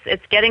 yeah.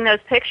 It's getting those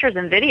pictures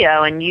and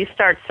video, and you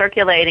start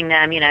circulating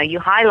them. You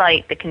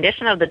highlight the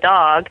condition of the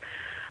dog,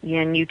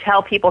 and you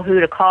tell people who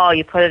to call.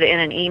 You put it in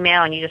an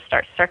email, and you just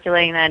start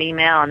circulating that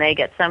email, and they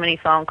get so many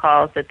phone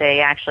calls that they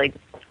actually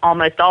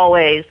almost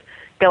always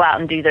go out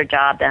and do their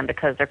job then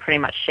because they're pretty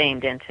much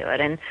shamed into it.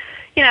 And,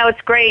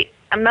 it's great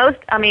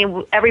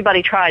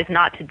everybody tries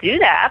not to do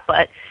that,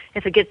 but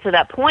if it gets to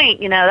that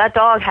point, that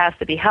dog has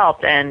to be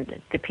helped,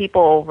 and the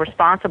people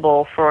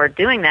responsible for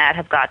doing that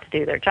have got to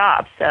do their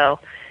job. So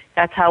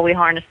that's how we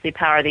harness the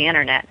power of the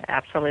internet.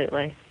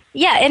 Absolutely.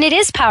 Yeah, and it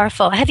is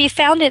powerful. Have you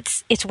found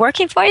it's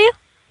working for you?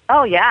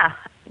 Oh, yeah.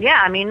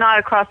 Yeah, not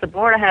across the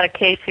board. I had a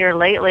case here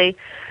lately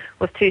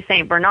with 2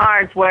 St.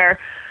 Bernards where,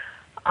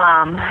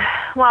 by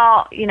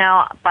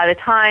the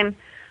time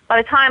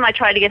I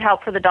tried to get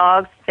help for the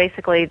dogs,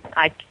 basically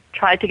I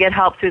tried to get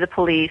help through the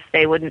police.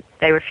 They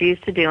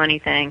refused to do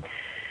anything.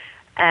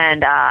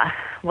 And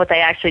what they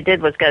actually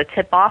did was go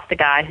tip off the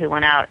guy who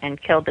went out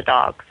and killed the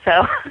dog.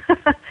 So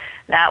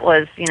that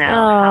was,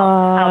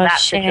 how that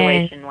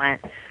situation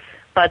went.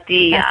 But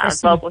the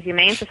local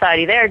Humane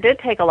Society there did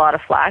take a lot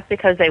of flack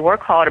because they were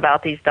called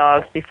about these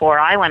dogs before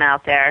I went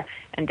out there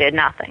and did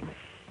nothing.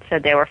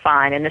 Said they were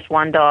fine. And this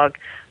one dog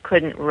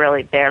couldn't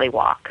barely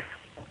walk.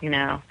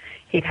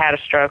 He'd had a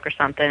stroke or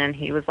something, and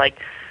he was like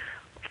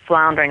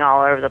floundering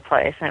all over the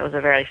place, and it was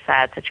a very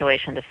sad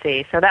situation to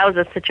see. So that was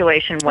a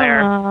situation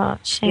where,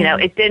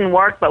 it didn't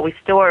work, but we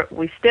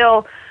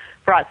still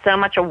brought so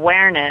much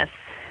awareness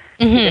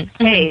to this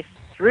case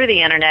through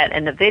the internet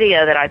and the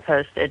video that I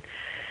posted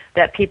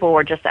that people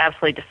were just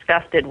absolutely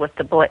disgusted with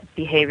the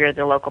behavior of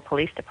the local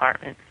police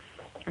department.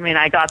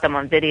 I got them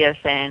on video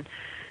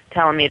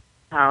telling me to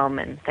come home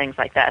and things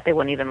like that. They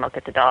wouldn't even look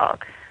at the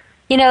dog.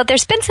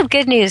 There's been some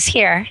good news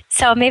here,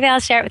 so maybe I'll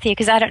share it with you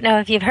because I don't know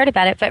if you've heard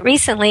about it, but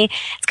recently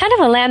it's kind of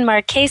a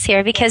landmark case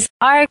here because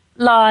our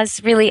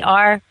laws really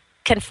are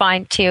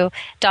confined to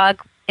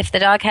dog. If the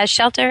dog has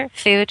shelter,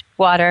 food,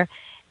 water,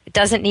 it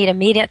doesn't need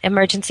immediate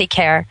emergency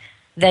care,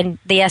 then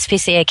the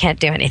SPCA can't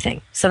do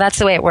anything. So that's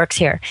the way it works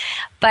here.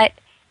 But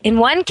in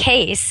one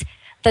case,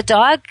 the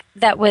dog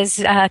that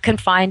was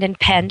confined and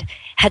penned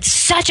had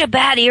such a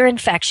bad ear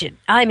infection,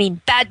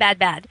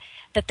 bad,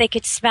 that they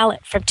could smell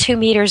it from 2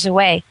 meters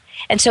away.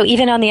 And so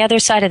even on the other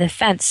side of the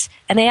fence,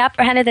 and they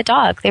apprehended the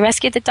dog. They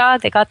rescued the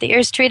dog. They got the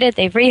ears treated.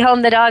 They've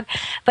rehomed the dog.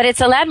 But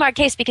it's a landmark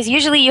case because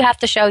usually you have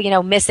to show,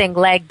 missing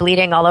leg,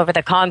 bleeding all over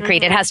the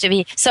concrete. It has to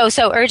be so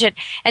urgent.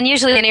 And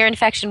usually an ear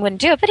infection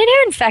wouldn't do it. But an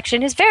ear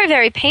infection is very,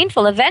 very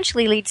painful,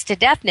 eventually leads to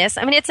deafness.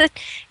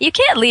 You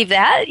can't leave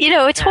that.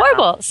 It's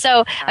horrible.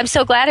 So I'm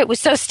so glad it was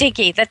so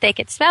stinky that they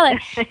could smell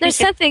it. There's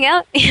something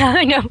else. Yeah,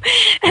 I know.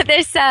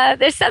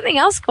 There's something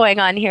else going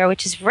on here,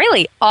 which is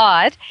really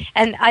odd.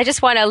 And I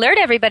just want to alert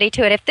everybody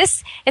to it. If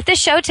this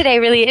show today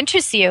really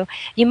interests you,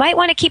 you might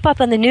want to keep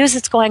up on the news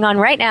that's going on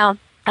right now.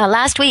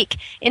 Last week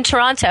in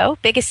Toronto,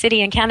 biggest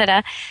city in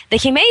Canada, the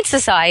Humane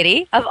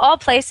Society, of all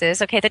places,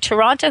 the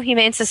Toronto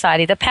Humane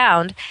Society, the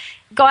Pound,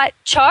 got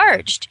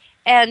charged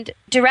and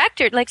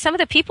directed, some of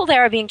the people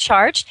there are being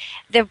charged.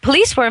 The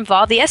police were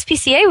involved. The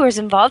SPCA was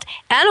involved.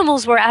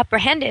 Animals were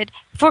apprehended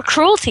for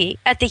cruelty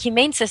at the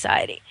Humane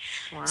Society.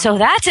 Wow. So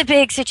that's a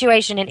big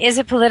situation. And is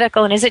it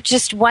political? And is it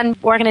just one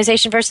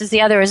organization versus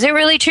the other? Is it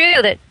really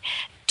true that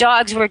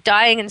dogs were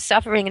dying and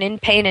suffering and in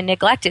pain and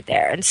neglected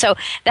there? And so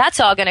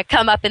that's all going to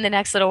come up in the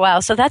next little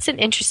while. So that's an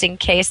interesting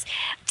case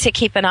to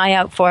keep an eye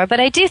out for. But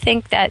I do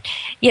think that,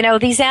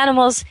 these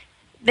animals,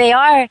 they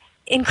are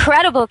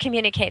incredible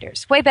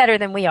communicators, way better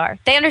than we are.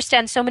 They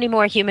understand so many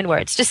more human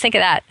words. Just think of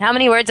that. How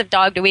many words of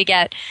dog do we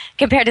get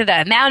compared to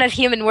the amount of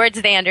human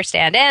words they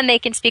understand? And they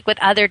can speak with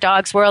other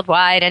dogs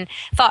worldwide, and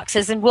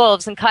foxes and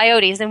wolves and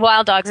coyotes and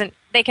wild dogs, and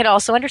they can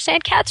also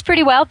understand cats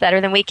pretty well, better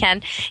than we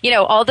can.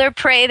 All their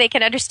prey they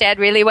can understand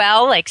really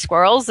well, like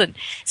squirrels. And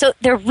so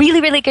they're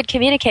really, really good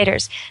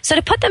communicators. So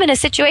to put them in a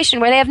situation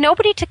where they have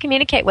nobody to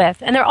communicate with,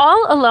 and they're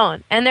all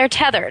alone, and they're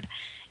tethered,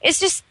 it's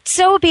just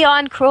so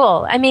beyond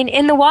cruel.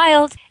 In the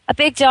wild, a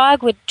big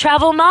dog would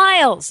travel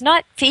miles,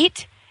 not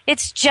feet.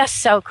 It's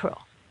just so cruel.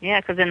 Yeah,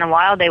 because in the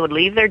wild, they would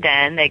leave their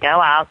den, they go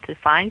out to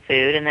find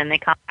food, and then they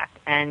come back.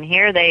 And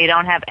here they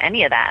don't have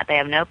any of that. They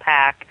have no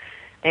pack.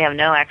 They have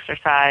no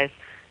exercise.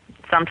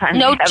 Sometimes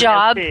no they have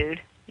job. no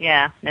food.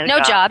 Yeah, no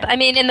job.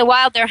 In the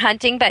wild, they're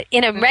hunting, but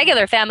in a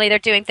regular family, they're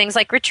doing things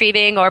like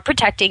retrieving or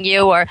protecting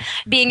you or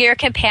being your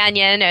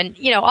companion and,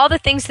 all the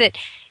things that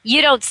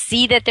you don't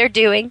see that they're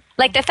doing.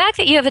 Like the fact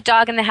that you have a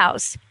dog in the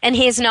house and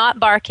he is not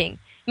barking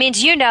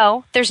means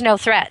there's no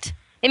threat.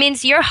 It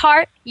means your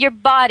heart, your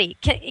body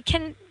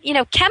can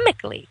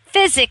chemically,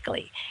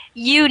 physically,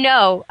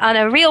 on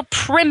a real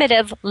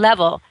primitive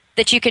level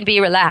that you can be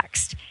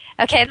relaxed.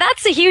 Okay,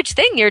 that's a huge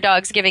thing your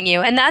dog's giving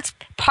you. And that's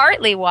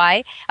partly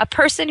why a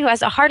person who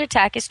has a heart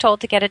attack is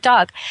told to get a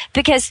dog.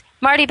 Because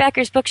Marty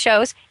Becker's book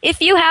shows if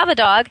you have a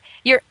dog,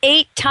 you're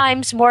 8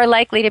 times more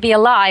likely to be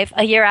alive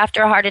a year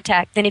after a heart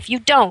attack than if you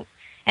don't.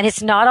 And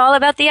it's not all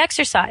about the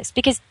exercise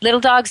because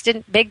big dogs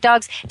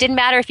didn't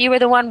matter if you were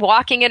the one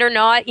walking it or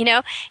not.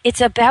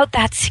 It's about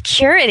that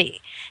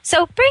security.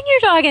 So bring your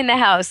dog in the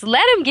house.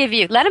 Let him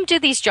do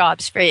these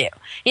jobs for you.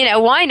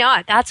 Why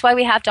not? That's why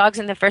we have dogs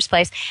in the first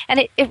place.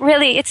 And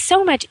it's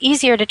so much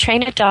easier to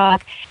train a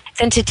dog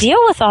than to deal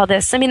with all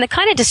this. The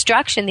kind of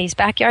destruction these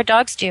backyard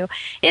dogs do,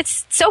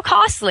 it's so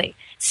costly.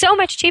 So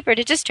much cheaper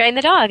to just train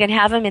the dog and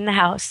have him in the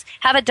house.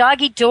 Have a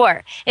doggy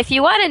door. If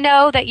you want to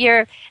know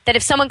that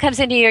if someone comes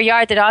into your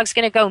yard, the dog's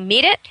going to go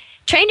meet it,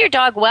 train your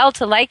dog well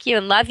to like you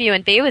and love you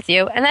and be with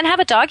you, and then have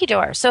a doggy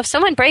door. So if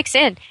someone breaks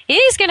in,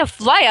 he's going to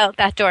fly out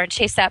that door and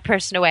chase that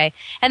person away,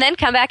 and then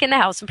come back in the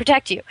house and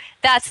protect you.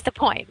 That's the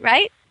point,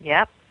 right?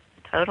 Yep,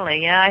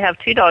 totally. Yeah, I have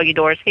 2 doggy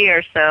doors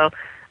here, so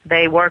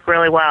they work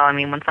really well. I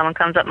mean, when someone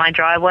comes up my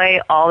driveway,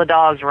 all the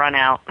dogs run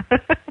out.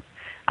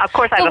 Of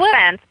course, I have a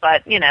fence,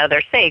 but,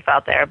 they're safe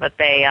out there, but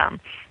they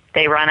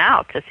run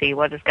out to see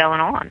what is going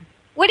on.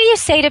 What do you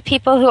say to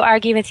people who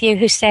argue with you,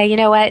 who say, you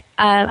know what,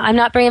 I'm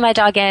not bringing my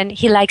dog in,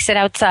 he likes it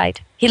outside.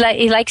 He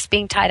likes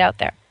being tied out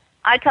there.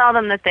 I tell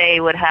them that they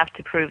would have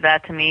to prove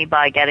that to me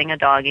by getting a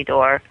doggy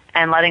door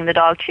and letting the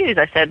dog choose.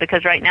 I said,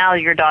 because right now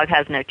your dog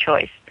has no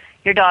choice.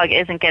 Your dog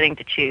isn't getting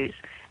to choose,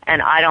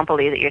 and I don't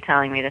believe that you're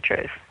telling me the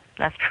truth.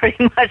 That's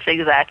pretty much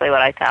exactly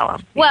what I tell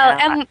them. Well,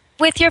 and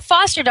with your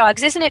foster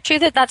dogs, isn't it true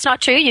that that's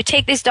not true? You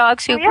take these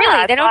dogs who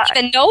they don't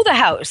even know the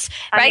house,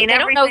 right? I mean, they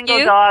every don't know single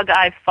you. dog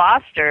I've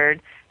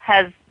fostered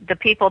the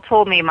people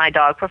told me my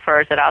dog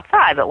prefers it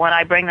outside, but when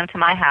I bring them to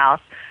my house,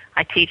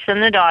 I teach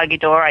them the doggy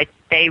door.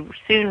 They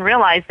soon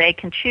realize they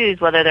can choose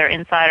whether they're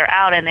inside or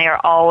out, and they are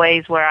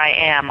always where I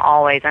am,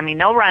 always. I mean,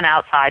 they'll run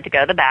outside to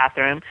go to the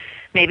bathroom,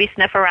 maybe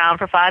sniff around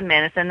for 5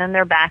 minutes, and then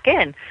they're back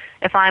in.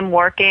 If I'm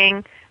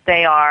working,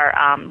 they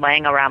are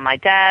laying around my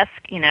desk.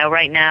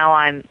 Right now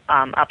I'm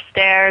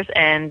upstairs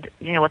and,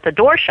 with the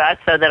door shut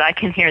so that I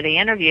can hear the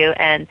interview,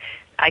 and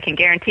I can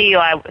guarantee you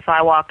if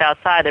I walked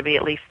outside, there'd be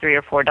at least 3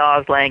 or 4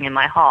 dogs laying in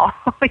my hall,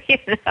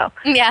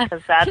 Yeah.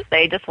 Because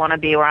they just want to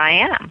be where I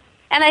am.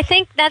 And I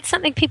think that's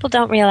something people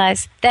don't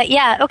realize, that,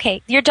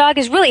 your dog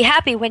is really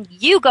happy when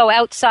you go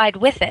outside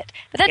with it.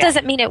 But that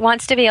doesn't mean it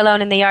wants to be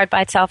alone in the yard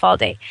by itself all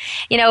day.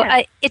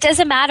 It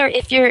doesn't matter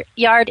if your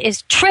yard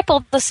is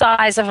triple the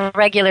size of a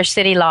regular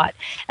city lot.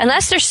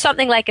 Unless there's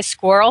something like a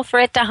squirrel for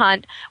it to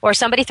hunt, or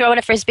somebody throwing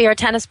a frisbee or a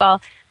tennis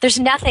ball, there's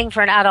nothing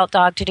for an adult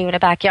dog to do in a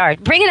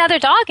backyard. Bring another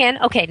dog in,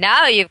 okay,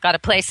 now you've got a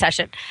play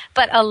session.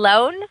 But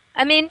alone,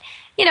 I mean,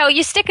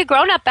 you stick a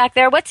grown-up back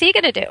there, what's he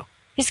going to do?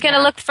 He's going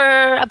to look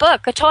for a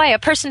book, a toy, a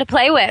person to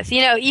play with.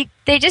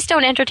 They just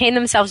don't entertain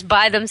themselves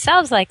by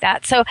themselves like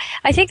that. So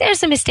I think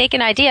there's a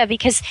mistaken idea,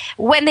 because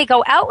when they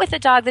go out with the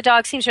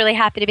dog seems really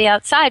happy to be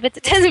outside, but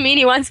that doesn't mean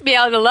he wants to be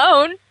out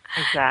alone.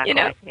 Exactly.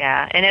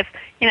 Yeah. And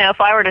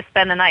if I were to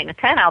spend the night in a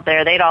tent out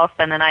there, they'd all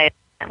spend the night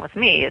with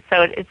me.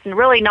 So it's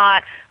really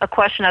not a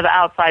question of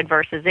outside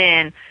versus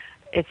in.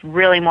 It's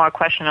really more a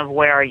question of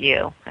where are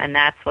you, and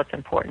that's what's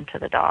important to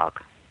the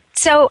dog.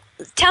 So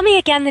tell me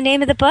again the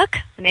name of the book.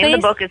 The name of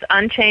the book is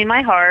Unchain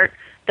My Heart,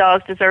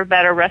 Dogs Deserve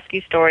Better,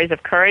 Rescue Stories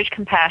of Courage,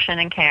 Compassion,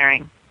 and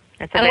Caring.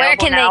 It's available where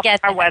can now they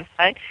get from our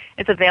website.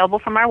 It's available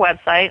from our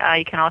website.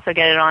 You can also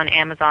get it on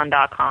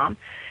Amazon.com.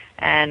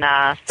 And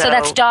so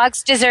that's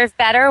Dogs Deserve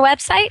Better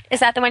website?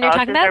 Is that the one you're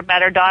talking about?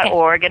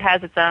 DogsDeserveBetter.org. Okay. It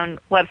has its own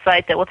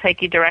website that will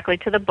take you directly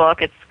to the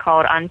book. It's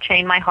called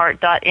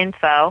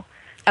UnchainMyHeart.info.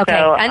 Okay,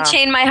 So,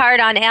 Unchain My Heart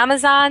on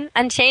Amazon.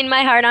 Unchain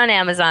My Heart on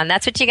Amazon.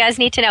 That's what you guys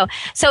need to know.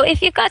 So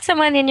if you've got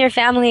someone in your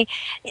family,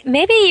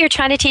 maybe you're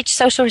trying to teach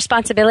social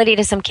responsibility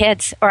to some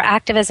kids, or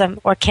activism,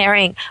 or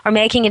caring, or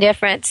making a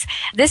difference,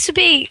 this would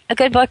be a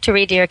good book to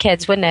read to your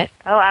kids, wouldn't it?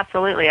 Oh,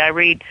 absolutely. I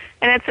read,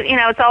 and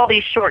it's all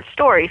these short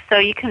stories. So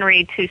you can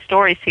read 2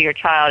 stories to your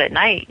child at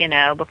night,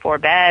 before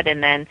bed,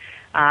 and then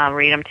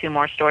read them 2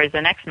 more stories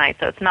the next night.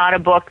 So it's not a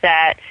book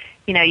that,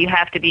 you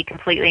have to be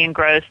completely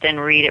engrossed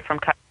and read it from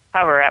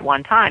cover at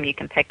one time. You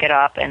can pick it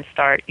up and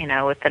start,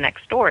 with the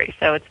next story.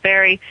 So it's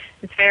very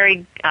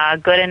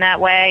good in that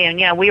way.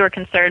 And, we were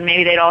concerned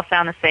maybe they'd all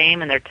sound the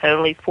same, and they're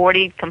totally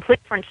 40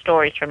 complete different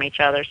stories from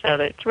each other. So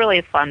it's really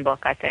a fun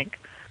book, I think.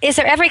 Is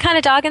there every kind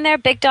of dog in there?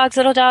 Big dogs,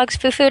 little dogs,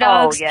 foo-foo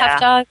dogs, tough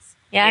dogs?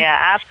 Yeah? Yeah,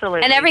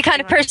 absolutely. And every kind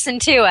of person,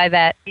 too, I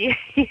bet.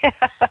 Yeah.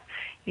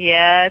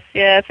 Yes.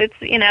 It's,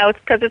 it's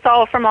because it's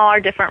all from all our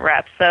different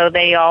reps. So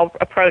they all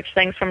approach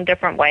things from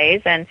different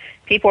ways, and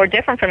people are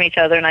different from each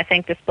other. And I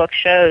think this book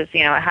shows,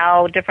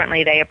 how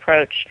differently they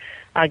approach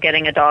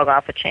getting a dog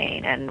off a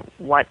chain, and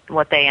what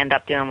they end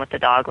up doing with the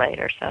dog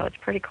later. So it's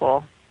pretty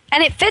cool.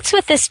 And it fits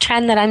with this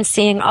trend that I'm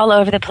seeing all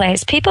over the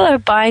place. People are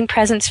buying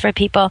presents for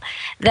people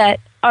that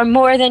are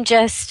more than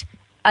just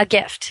a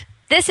gift.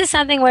 This is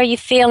something where you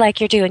feel like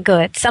you're doing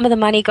good. Some of the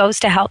money goes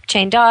to help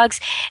chain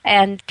dogs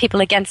and people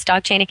against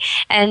dog chaining.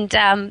 And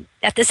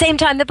at the same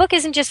time, the book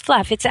isn't just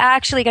fluff. It's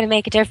actually going to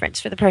make a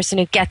difference for the person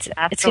who gets it.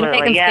 Absolutely. It's going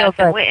to make them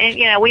feel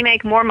good. We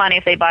make more money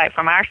if they buy it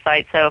from our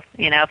site. So,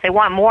 if they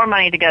want more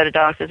money to go to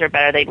Dogs Deserve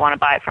Better, they'd want to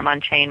buy it from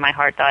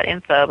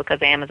UnchainMyHeart.info, because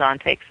Amazon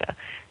takes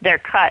their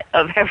cut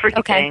of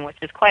everything, which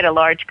is quite a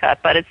large cut.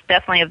 But it's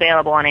definitely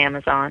available on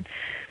Amazon.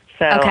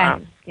 So,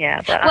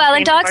 well,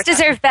 and Dogs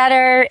Deserve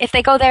Better. If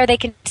they go there, they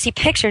can see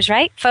pictures,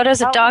 right? Photos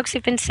of dogs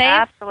who've been saved?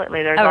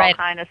 Absolutely. There's all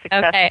kind of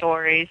success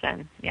stories.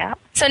 And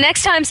So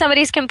next time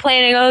somebody's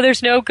complaining,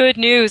 there's no good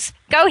news,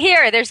 go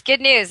here. There's good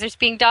news. There's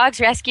being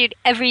dogs rescued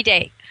every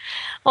day.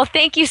 Well,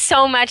 thank you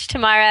so much,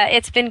 Tamira.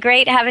 It's been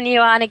great having you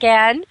on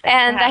again,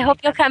 and I hope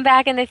you'll come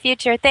back in the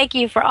future. Thank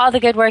you for all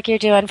the good work you're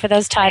doing for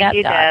those tied-up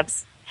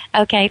dogs.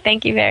 Okay,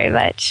 thank you very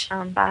much.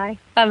 Bye.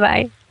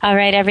 Bye-bye. All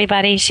right,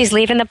 everybody. She's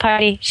leaving the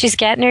party. She's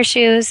getting her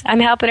shoes. I'm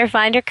helping her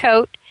find her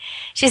coat.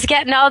 She's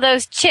getting all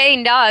those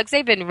chained dogs.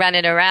 They've been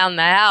running around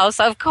the house.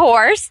 Of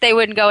course, they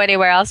wouldn't go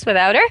anywhere else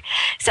without her.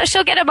 So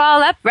she'll get them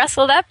all up,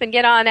 rustled up, and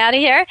get on out of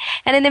here.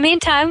 And in the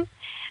meantime,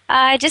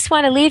 I just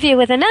want to leave you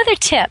with another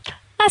tip.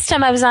 Last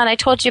time I was on, I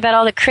told you about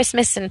all the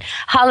Christmas and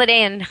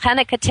holiday and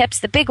Hanukkah tips.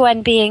 The big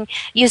one being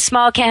use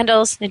small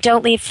candles and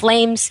don't leave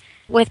flames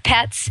with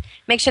pets.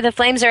 Make sure the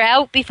flames are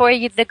out before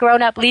the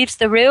grown-up leaves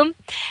the room.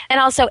 And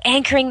also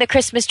anchoring the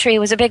Christmas tree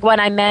was a big one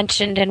I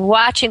mentioned, and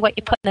watching what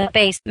you put in the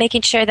base,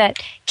 making sure that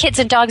kids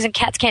and dogs and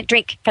cats can't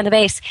drink from the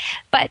base.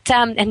 But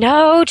and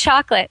no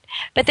chocolate.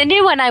 But the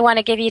new one I want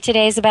to give you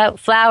today is about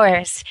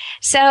flowers.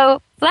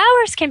 So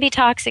flowers can be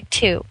toxic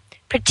too,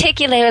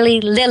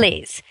 particularly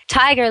lilies.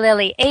 Tiger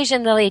lily,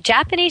 Asian lily,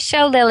 Japanese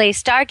show lily,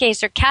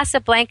 stargazer,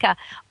 Casablanca.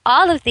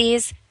 All of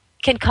these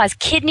can cause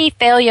kidney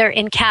failure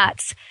in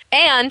cats.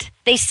 And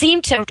they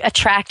seem to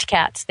attract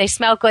cats. They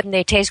smell good and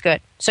they taste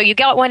good. So you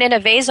got one in a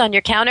vase on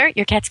your counter,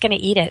 your cat's going to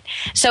eat it.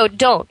 So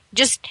don't.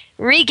 Just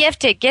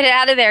re-gift it. Get it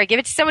out of there. Give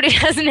it to somebody who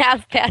doesn't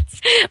have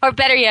pets. Or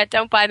better yet,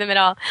 don't buy them at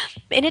all.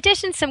 In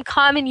addition, some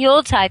common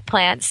Yuletide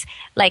plants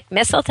like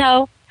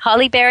mistletoe,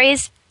 holly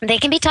berries, they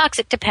can be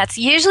toxic to pets.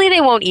 Usually they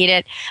won't eat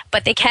it,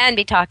 but they can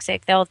be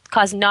toxic. They'll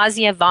cause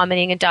nausea,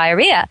 vomiting, and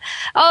diarrhea.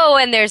 Oh,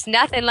 and there's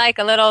nothing like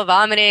a little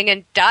vomiting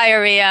and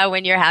diarrhea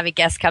when you're having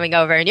guests coming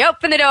over and you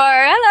open the door.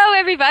 Hello,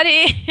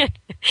 everybody.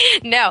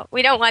 No,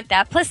 we don't want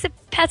that. Plus, the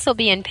pets will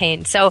be in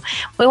pain. So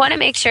we want to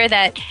make sure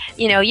that,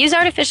 use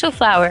artificial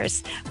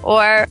flowers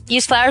or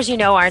use flowers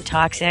aren't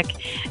toxic.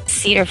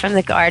 Cedar from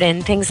the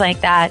garden, things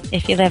like that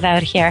if you live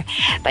out here.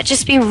 But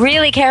just be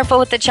really careful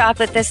with the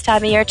chocolate this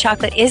time of year.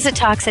 Chocolate is a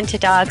toxin to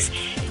dogs.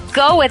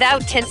 Go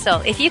without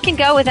tinsel. If you can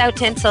go without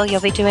tinsel, you'll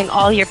be doing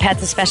all your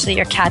pets, especially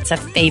your cats, a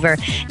favor.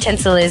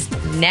 Tinsel is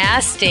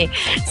nasty.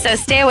 So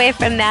stay away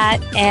from that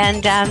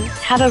and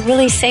have a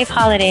really safe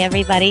holiday,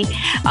 everybody.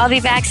 I'll be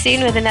back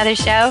soon with another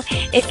show.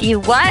 If you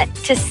want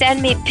to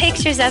send me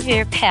pictures of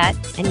your pet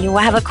and you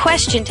have a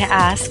question to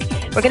ask,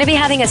 we're going to be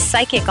having a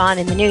psychic on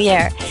in the new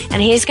year,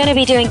 and he's going to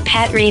be doing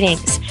pet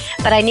readings.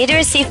 But I need to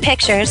receive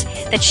pictures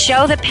that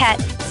show the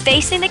pet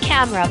facing the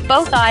camera,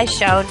 both eyes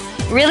shown,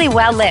 really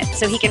well lit,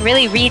 so he can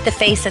really read the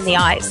face and the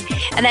eyes.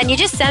 And then you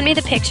just send me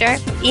the picture,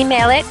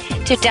 email it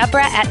to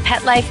Deborah at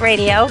Pet Life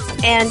Radio,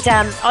 and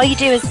all you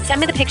do is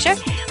send me the picture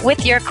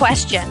with your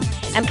question.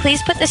 And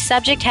please put the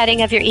subject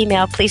heading of your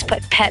email, please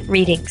put pet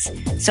readings,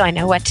 so I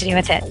know what to do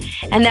with it.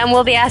 And then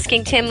we'll be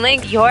asking Tim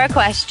Link your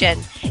question.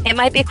 It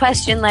might be a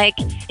question like,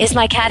 is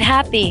my cat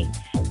happy?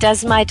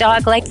 Does my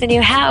dog like the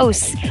new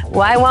house?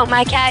 Why won't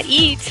my cat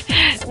eat?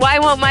 Why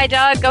won't my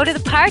dog go to the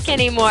park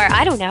anymore?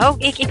 I don't know.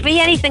 It could be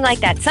anything like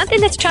that. Something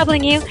that's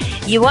troubling you.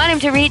 You want him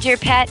to read your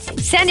pet.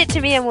 Send it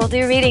to me and we'll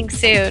do readings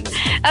soon.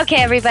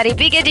 Okay, everybody,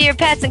 be good to your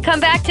pets and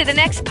come back to the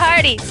next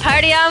party.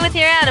 Party on with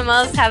your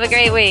animals. Have a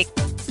great week.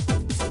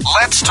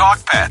 Let's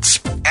Talk Pets.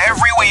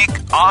 Every week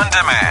on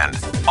demand.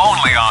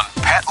 Only on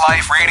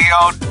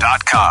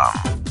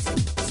PetLifeRadio.com.